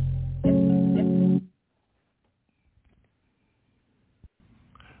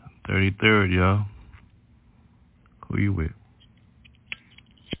 33rd, y'all. Who you with?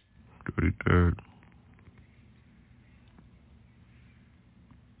 33rd.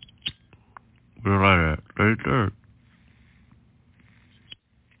 Where are you at? 33rd.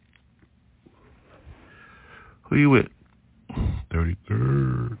 Who you with?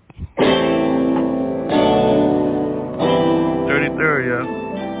 33rd. 33rd, y'all.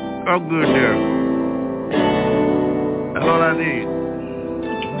 All good there. That's all I need.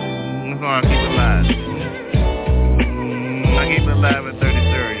 That's all I keep alive. I keep it alive at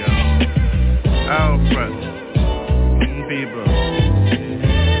 33rd, y'all. Out front. People.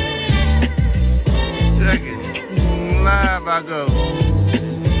 Check it. Live I go.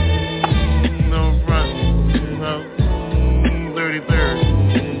 No front. No. 33rd.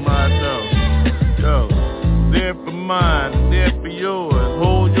 My toe. Yo. There for mine. There for yours.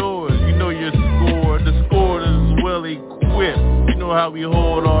 Hold yours. You know your score. The score is well equipped. You know how we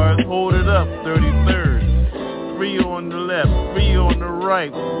hold ours. Hold it up. 33rd. 3 on the left, 3 on the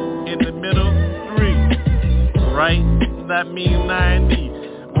right, in the middle, 3, right, that means 90,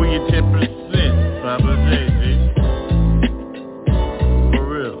 where your 10%, Poppa J, for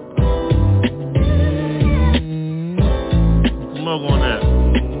real, smoke on that,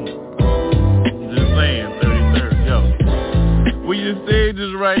 just saying, 33rd, yo, when your stage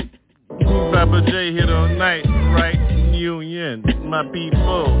is right, Poppa J hit all night, right, union, my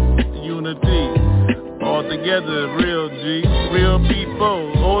people, unity, all together, real G, real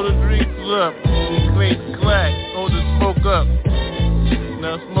people. Hold the drinks up, clink, clack. Hold the smoke up.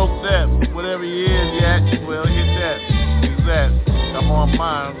 Now smoke that, whatever you is, yak. Well, hit that, exact. I'm on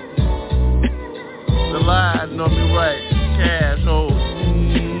mine. The line know me right. Cash hold.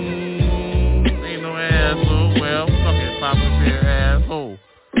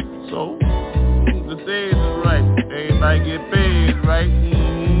 I get paid, right?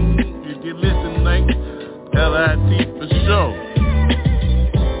 You get listening, like LIT for sure.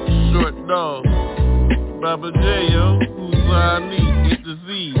 Short dog, Baba J, yo, who's I need, get the Z.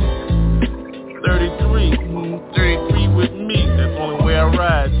 33 with me, that's the only way I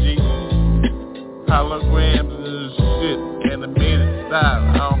ride, G. Holograms and shit, animated style,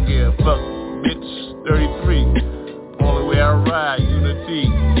 I don't give a fuck, bitch. 33, only way I ride, unity,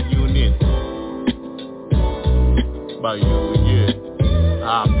 unit. By you, yeah.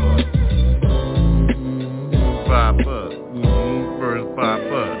 Poppa. Poppa. First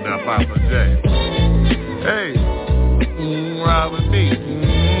Poppa, now Poppa J. Hey, ride with me.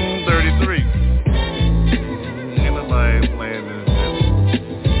 33. Ain't nobody playing this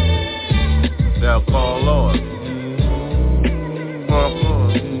shit. They'll call Lord.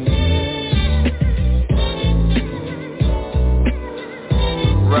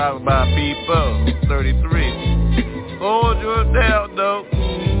 Ride by people. 33. Hold your down, though.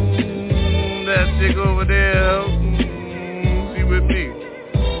 That chick over there. She with me.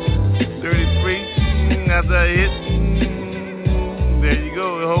 33. After I hit. There you go,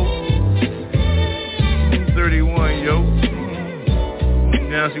 ho. 31, yo.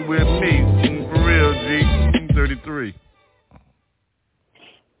 Now she with me. For real, G. 33.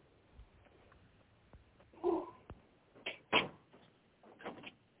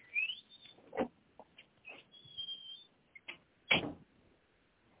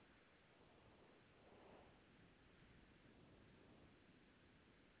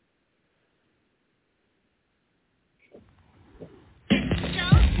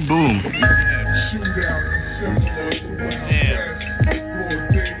 Boom.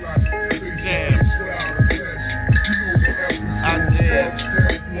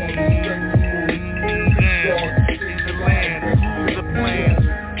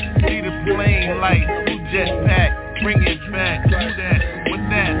 Bring it back, do that, with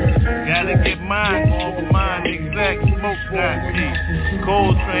that. Gotta get mine, all the mine, exact smoke that G.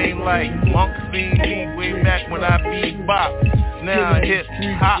 Cold train like monk seen me way back when I bebop. Now hip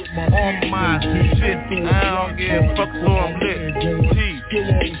hop on my shit. I don't give a fuck, so I'm lit. G,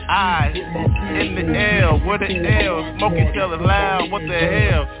 I in the L, where the L? Smoke it, tell it loud, what the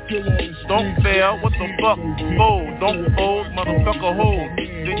hell? Don't fail, what the fuck? Fold, don't fold, motherfucker hold.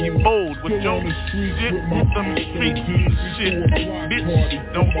 Then you bold with your shit, with them street shit.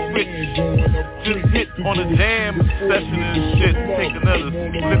 Bitch, don't switch. Just hit on a jam session and shit. Take another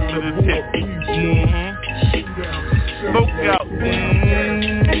flip to this hit. Smoke out.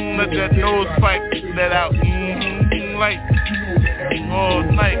 Let that nose pipe let out. Like all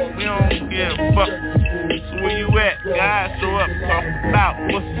night, we don't give a fuck. So where you at? Guys, show up, talk about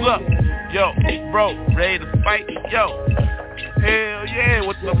what's up. Yo, bro, ready to fight? Yo, hell yeah,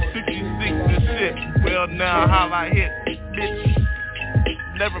 with the 66 and shit. Well, now how I hit, bitch.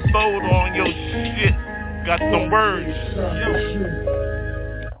 Never fold on your shit. Got some words, yo.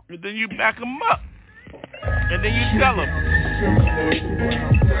 And then you back them up. And then you tell them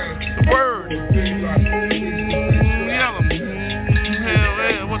the word. Yell them. Hell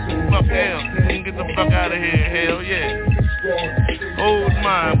yeah, what the fuck, hell. Get the fuck out of here, hell yeah. Hold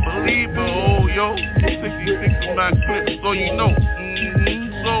mine, believer, oh yo. 66 on my clip, so you know.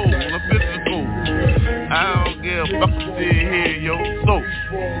 Soul, a physical. I don't give a fuck to sit here, yo. So,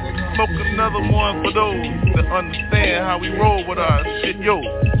 smoke another one for those that understand how we roll with our shit, yo.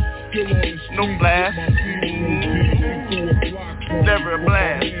 No blast. Never a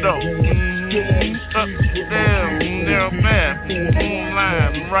blast, though. Up, down, down, fast.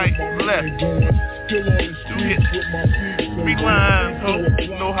 Line, right, left. 2 hits. 3 lines, ho.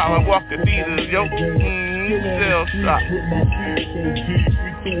 Know how I walk the beaters, yo. Cell shot.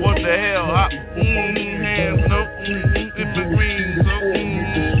 What the hell, hop? Hands, no. In between, so.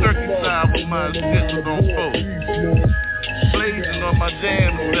 Turkey side with my shit was on fold. Blazing on my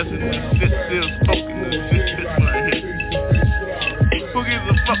jam session, this shit still smoking, this shit bitch when I hit. Who gives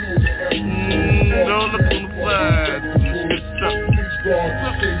a fuck? Don't look on the side, this shit stuck.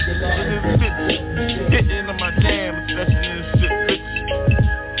 This bitch hitting on my jam session, this shit bitch.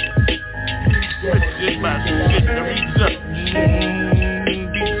 Bitch is my shit, the reach up.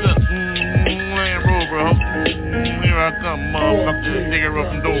 Beats up, Land Rover, ho. Here I come, motherfucker, nigga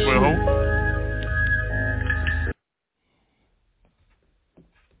up and over, ho.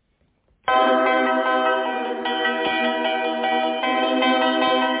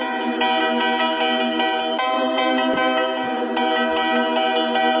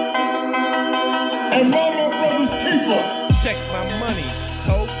 Check my money,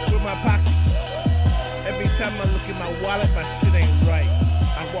 ho, with my pocket. Every time I look in my wallet, my shit ain't right.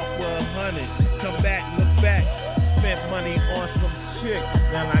 I walk with 100, come back, look back. Spent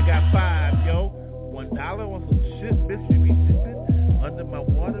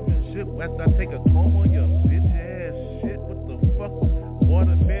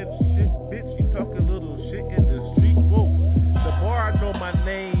Waterbed shit, bitch, you talking little shit in the street. Whoa, the bar know my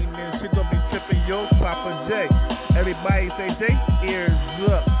name and shit don't be tripping, yo, Papa J. Everybody say J, ears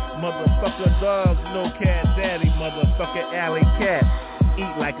up. Motherfucker dogs, no cat daddy, motherfucker alley cat.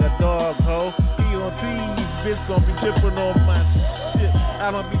 Eat like a dog, ho. Be on trees, bitch gon' be tripping on my shit.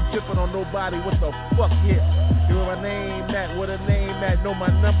 I don't be tripping on nobody, what the fuck hit? You know my name at, what a name at, know my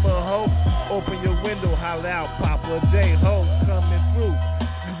number, ho. Open your window, holla out, Papa J, ho, coming through.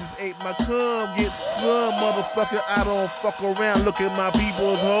 You just ate my cum, get some, motherfucker, I don't fuck around, look at my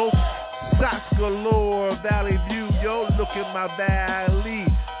peoples, ho. Shots galore, Valley View, yo, look at my valley,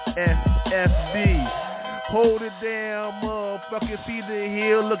 FFB. Hold it down, motherfucker, see the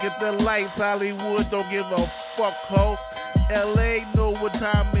hill, look at the lights, Hollywood, don't give a fuck, ho. LA know what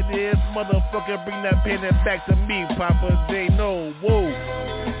time it is, motherfucker, bring that pen and back to me, Papa J, no, whoa.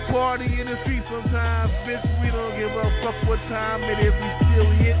 Party in the street sometimes, bitch, we don't give a fuck what time it is, we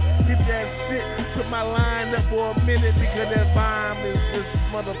still hit that shit, put my line up for a minute, because that bomb is just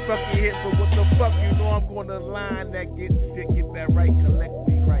motherfucking hit, so what the fuck, you know I'm gonna line that get shit, get that right, collect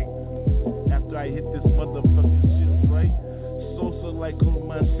me right. After I hit this motherfucking shit, right? Sosa like on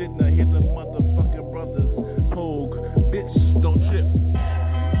my shit, now hit the motherfucking brothers. Pogue, bitch, don't trip.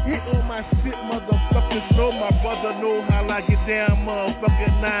 Hit on my shit, motherfuckers know my brother know how I get down,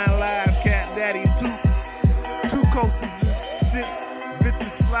 motherfucking 9 live, cat daddy, two coasters and shit.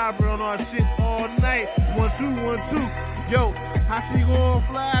 Bitches slobbering on our shit all night. 1, 2, 1, 2. Yo, how she gon'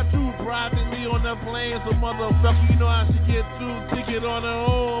 fly too? Privately on the plane, so motherfucker, you know how she get through. Ticket on her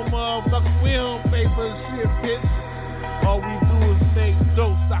own, motherfucker. We don't pay for shit, bitch. All we do is make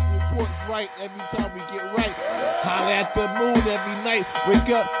dope, stock reports right every time we get right. Holla at the moon every night. Wake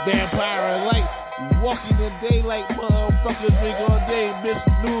up, vampire light. Walking in daylight, motherfucker, drink all day, bitch.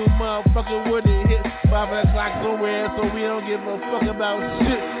 New motherfucker, where they hit 5 o'clock somewhere, so we don't give a fuck about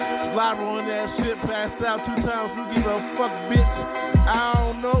shit. Slobber on that shit, passed out 2 times, who give a fuck, bitch? I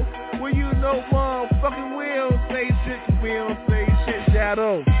don't know. Well, you know, motherfucker, we don't say shit, we don't say shit,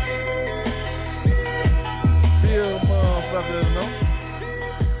 shadow. Still, motherfuckers, no?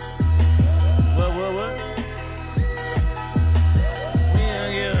 What?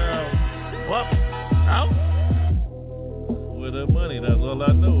 Yeah, what? Out? Where the money? That's all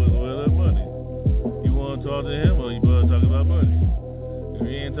I know is where the money. You want to talk to him or you better talk about money? If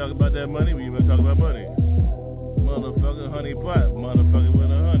you ain't talking about that money, we better talk about money. Motherfucking honey pot, motherfucker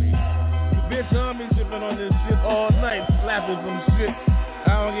with a honey. Bitch, I'm been sipping on this shit all night, slapping some shit. I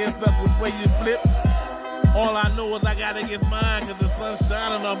don't give a fuck which way you flip. All I know is I gotta get mine, cause the sun's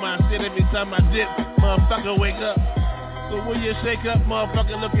shining on my shit every time I dip. Motherfucker, wake up. So will you shake up,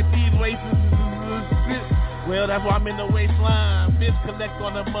 motherfucker, look at these wastes. Shit. Well, that's why I'm in the waistline. Bitch, collect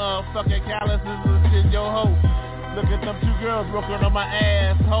on the motherfucking calluses and shit, yo ho. Look at them 2 girls working on my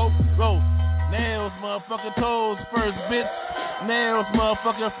ass, ho. Go. Nails, motherfucking toes first, bitch. Nails,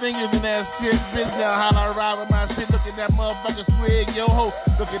 motherfucking fingers in that shit, bitch. Now how I ride with my shit. Look at that motherfucking swig, yo ho.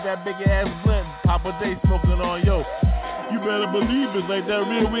 Look at that big ass blunt. Papa Day smoking on, yo. You better believe it's like that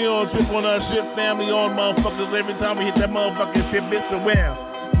real. We on trip on our shit, family on motherfuckers. Every time we hit that motherfucking shit, bitch, so well.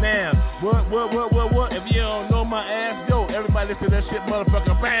 Now, what? If you don't know my ass, yo, everybody listen to that shit,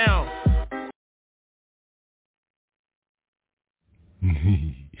 motherfucking bam.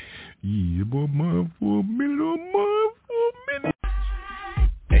 Yeah, boy, mine for a minute,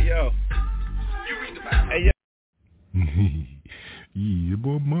 Hey, yo. Hey, yo. Yeah,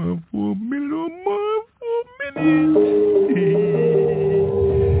 boy, mine for a minute.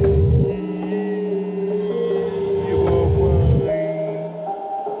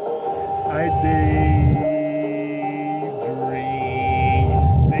 I daydream,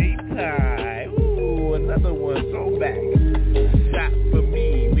 daytime. Ooh, another one, throwback. Shot for me,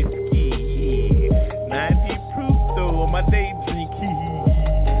 whiskey. 90 proof though, on my day drinky.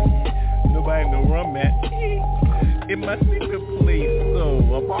 Nobody know where I'm at. In my secret place, so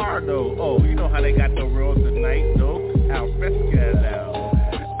a bar though. Oh, you know how they got the world tonight though. Al fresca now.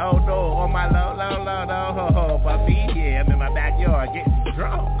 Oh no, on my low, papi, yeah, I'm in my backyard getting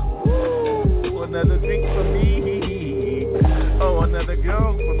drunk. Ooh, another drink for me. Oh, another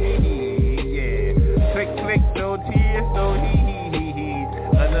girl for me. Yeah. Click, no tears, no hee.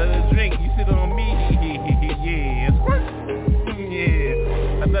 Another drink, you sit on me. Yeah.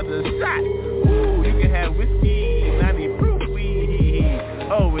 Yeah. Another shot. Ooh, you can have whiskey, 90 proof weed.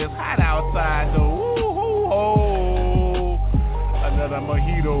 Oh, it's hot outside though. Ooh, another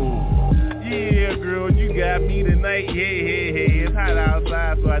mojito. Yeah, girl, you got me tonight. Hey, it's hot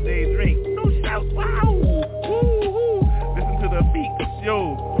outside, so I day drink. No shout, wow. Woo. Listen to the beat,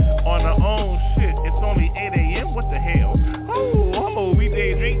 yo, on our own shit. It's only 8 a.m. What the hell? Oh, we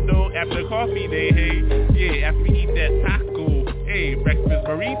after coffee day, hey. Yeah, after we eat that taco, hey, breakfast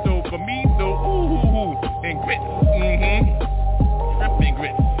burrito for me, though. Ooh, and grits, shrimp and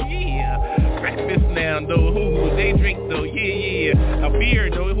grits, yeah. Breakfast now, though. Ooh, they drink, though, yeah. A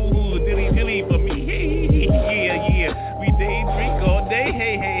beer, though. Ooh, dilly for me, hey, yeah. We day drink all day,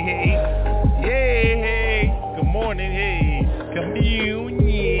 hey. Yeah, hey. Good morning, hey.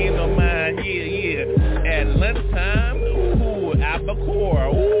 Communion on mine, yeah. At lunchtime, ooh, albacore,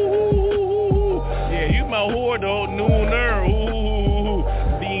 ooh. Yeah, you my whore, though, nooner, ooh.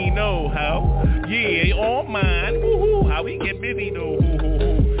 Dino, how? Yeah, all mine, ooh. How we get busy, though,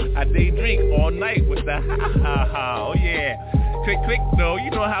 ooh. I day drink all night with the ha, oh yeah. Click, though, you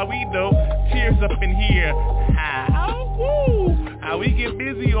know how we do. Cheers up in here, how? Woo! How we get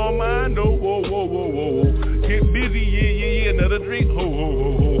busy on mine, though, whoa. Get busy, yeah, another drink,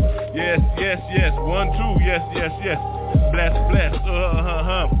 ho. Yes, 1, 2, yes. Bless,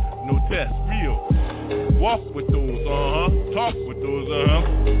 no test, real. Walk with those, talk with those,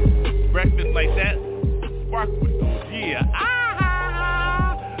 breakfast like that, spark with those, yeah.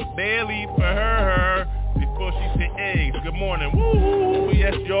 Barely for her. Before she said eggs, good morning, woo,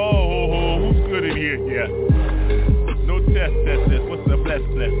 yes, y'all, who's good in here, yeah. No test, what's the bless,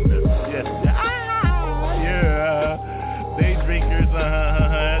 yes, yeah. They drinkers,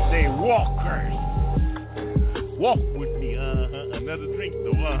 they walkers. Walk with me, another drink,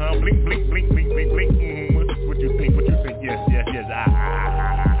 though, blink, what you think, yes, yeah,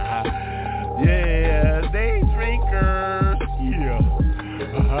 they drinkers, yeah.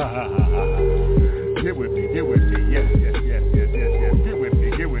 Get with me, yes.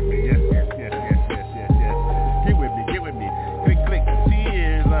 Get with me, yes. Get with me. Click,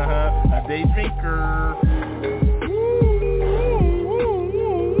 cheers, a day drinker.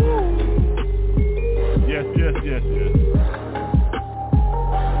 Yes. Yes.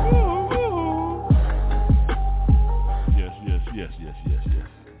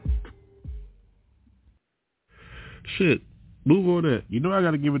 Shit. Move all that. You know I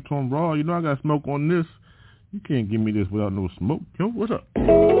gotta give it to him raw. You know I gotta smoke on this. You can't give me this without no smoke. Yo, what's up?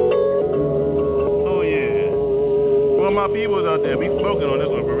 Oh yeah. Well, my people's out there, we smoking on this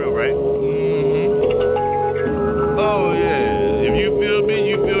one for real, right? Oh yeah. If you feel me,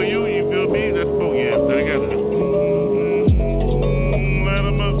 you feel you feel me. Let's smoke, yeah. Together. Light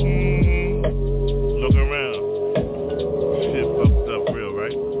 'em up. Look around. Shit fucked up real,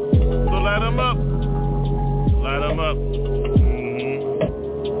 right? So light 'em up.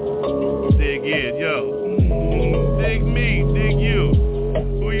 Dig in, yo. Dig me, dig you.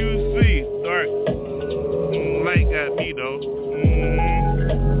 Who you see? Dark. Light got me, though.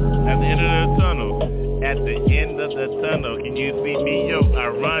 At the end of the tunnel. At the end of the tunnel. Can you see me, yo? I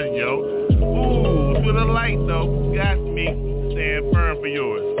run, yo. Ooh, to the light, though. Got me. Stand firm for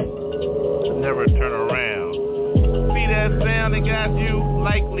yours. Never turn around. See that sound that got you?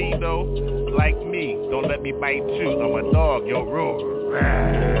 Likely, though. Like me. Don't let me bite you. I'm a dog, yo. Roar.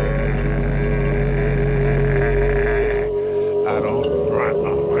 I don't run,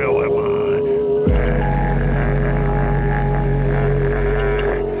 I'm real with mine.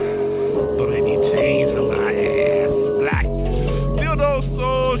 Don't let me chains on my ass. Black. Feel those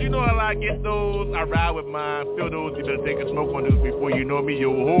souls, you know how I get those. I ride with mine. Feel those, you better take a smoke on those before you know me,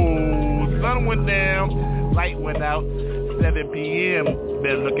 yo. Ho. Sun went down, light went out. 7 p.m.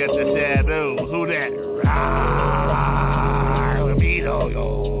 Better look at the shadows. Who that? Ride with me, though,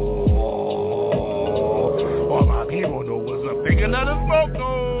 yo. All my people know what's up. Take another smoke,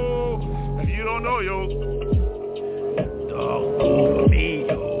 though. If you don't know, yo. Dog, for me,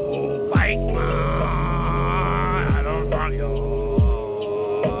 yo. Fight, man. I don't want yo.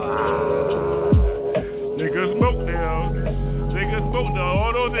 Nigga smoke now.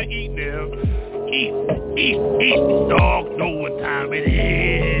 All those that eat now. Eat. Dog, know what time it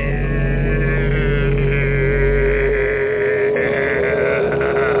is.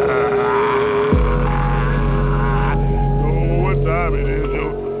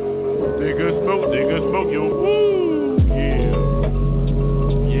 Nigga smoke, yo. Woo!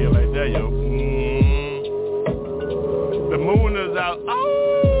 Yeah, like that, yo. The moon is out. Oh!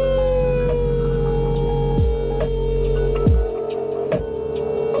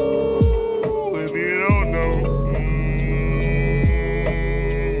 If you don't know.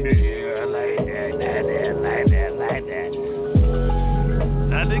 Yeah, like that.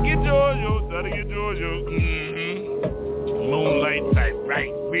 Time to get yours, yo. Moonlight type,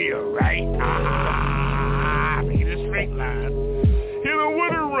 right? Real, right? Be the straight line. Hit a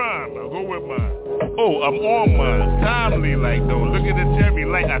with a rhyme. I'll go with mine. Oh, I'm on mine. Timely like though. Look at the cherry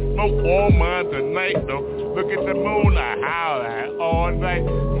light. I smoke all mine tonight though. Look at the moon. I howl at all night.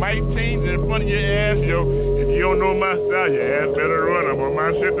 Might change in front of your ass, yo. If you don't know my style, your ass better run. I'm on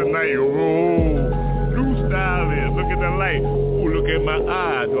my shit tonight, yo. Whoa. New style is. Look at the light. Ooh, look at my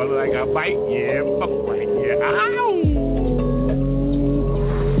eye. Do I look like a bite? Yeah, fuck right. Yeah. Ow.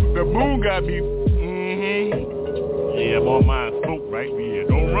 The moon got me. Yeah, I'm on mine. Smoke right. Yeah.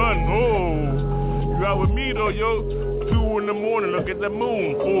 Don't run. Oh. You out with me though, yo. 2 in the morning, look at the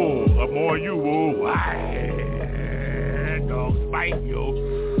moon. Oh, I'm on you, oh. Dog fight, yo.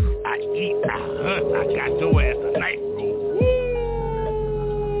 I eat, I hunt, I got your ass tonight, bro.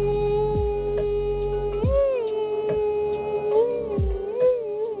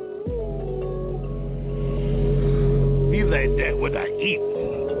 Be like that what I eat.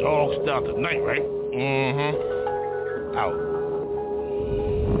 Dog style tonight, right? Out.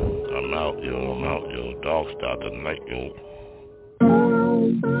 I'm out, yo. Dog style tonight, yo.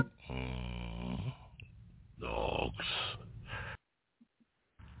 Dogs.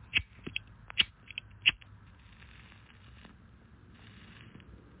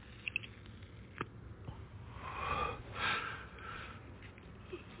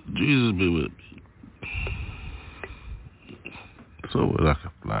 Jesus be with me. So what? I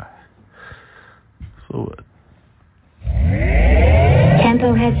can fly. So what? Tempo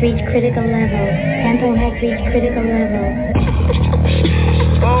has reached critical level.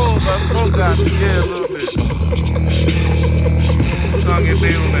 Oh, my smoke got me, yeah, a little bit. Trying to get me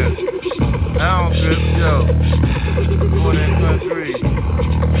on that. Down trip, yo. Going that country.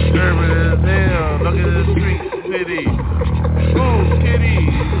 Urban as hell. Look at the street city. Ooh, kitty.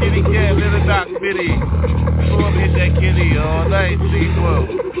 Kitty cat, little doc bitty. Go up hit that kitty all night, see, whoa.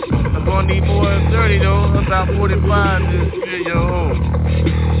 I'm gonna need more than 30 though. About 45 this shit, yo.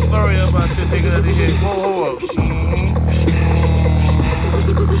 Sorry about this nigga that hit. Whoa, up.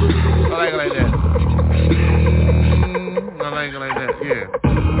 I like it like that. I like it like that, yeah.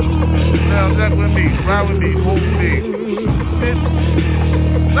 Now, step with me, ride with me, hold me.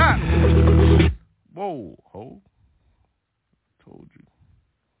 Stop! Whoa, hold. Told you.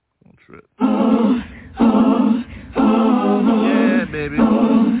 Don't trip. Yeah, baby.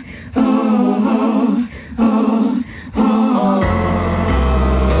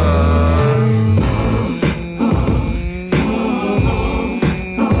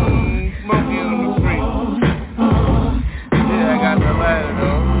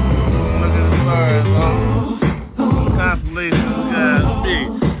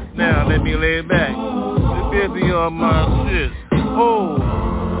 Let me lay back. You're busy on my shit. Oh,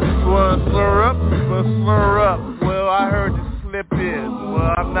 wanna slur up? Well, I heard you slip in.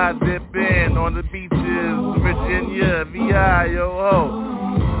 Well, I'm not dipping on the beaches, Virginia, VI, yo ho.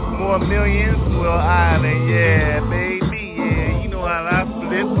 More millions, well, island, yeah, baby, yeah. You know how I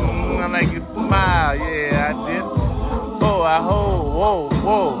split. I like your smile, yeah, I did. Oh, I hold,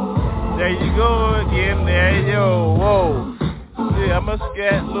 whoa. There you go again, there, yo, whoa. Yeah, I'm a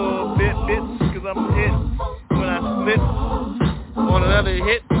scat little bit, bitch, cause I'm hit when I slip on another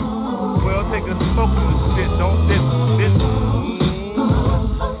hit. Well, take a smoke in the shit, don't dip, bitch.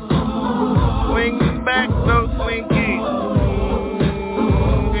 Swing back, so slinky.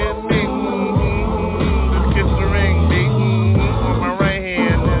 Get me, just kiss the ring, beat on my right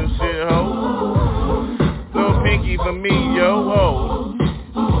hand and shit, ho. So pinky for me, yo, ho.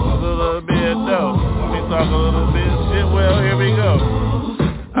 A little bit, though. Let me talk a little bit. Well, here we go.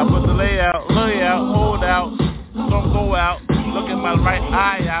 I put the layout, hold out, don't go out, look at my right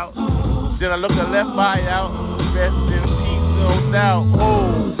eye out, then I look at left eye out, rest in peace, no doubt,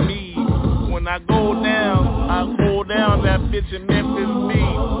 hold me, when I go down that bitch in Memphis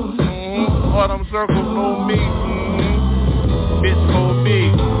beat, all them circles know me, bitch go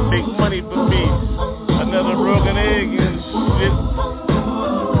big, big money for me, another broken egg and shit,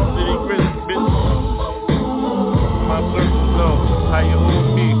 city Chris, bitch. My circle know how you hold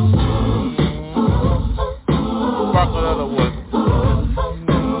me. Spark another one.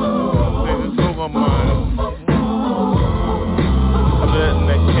 Nigga, smoke on mine. I'm letting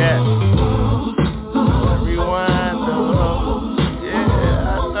the cat rewind the yeah,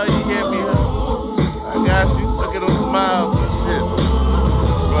 I know you hear me, huh? I got you. Look at those smiles and shit.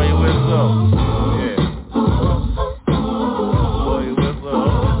 Blow your whistle. Yeah. Blow your whistle.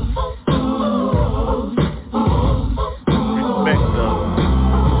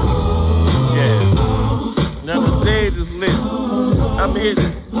 I'm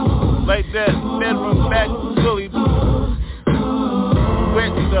hitting like that, bedroom back, Gully.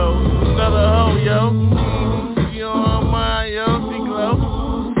 Wet though, another hoe, yo. She on mine, yo, she glow.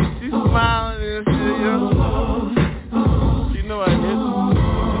 She smiling and shit,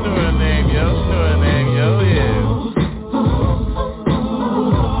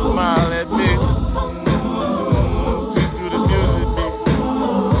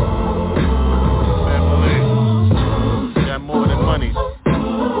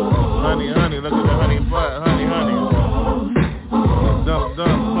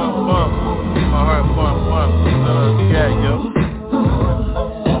 done.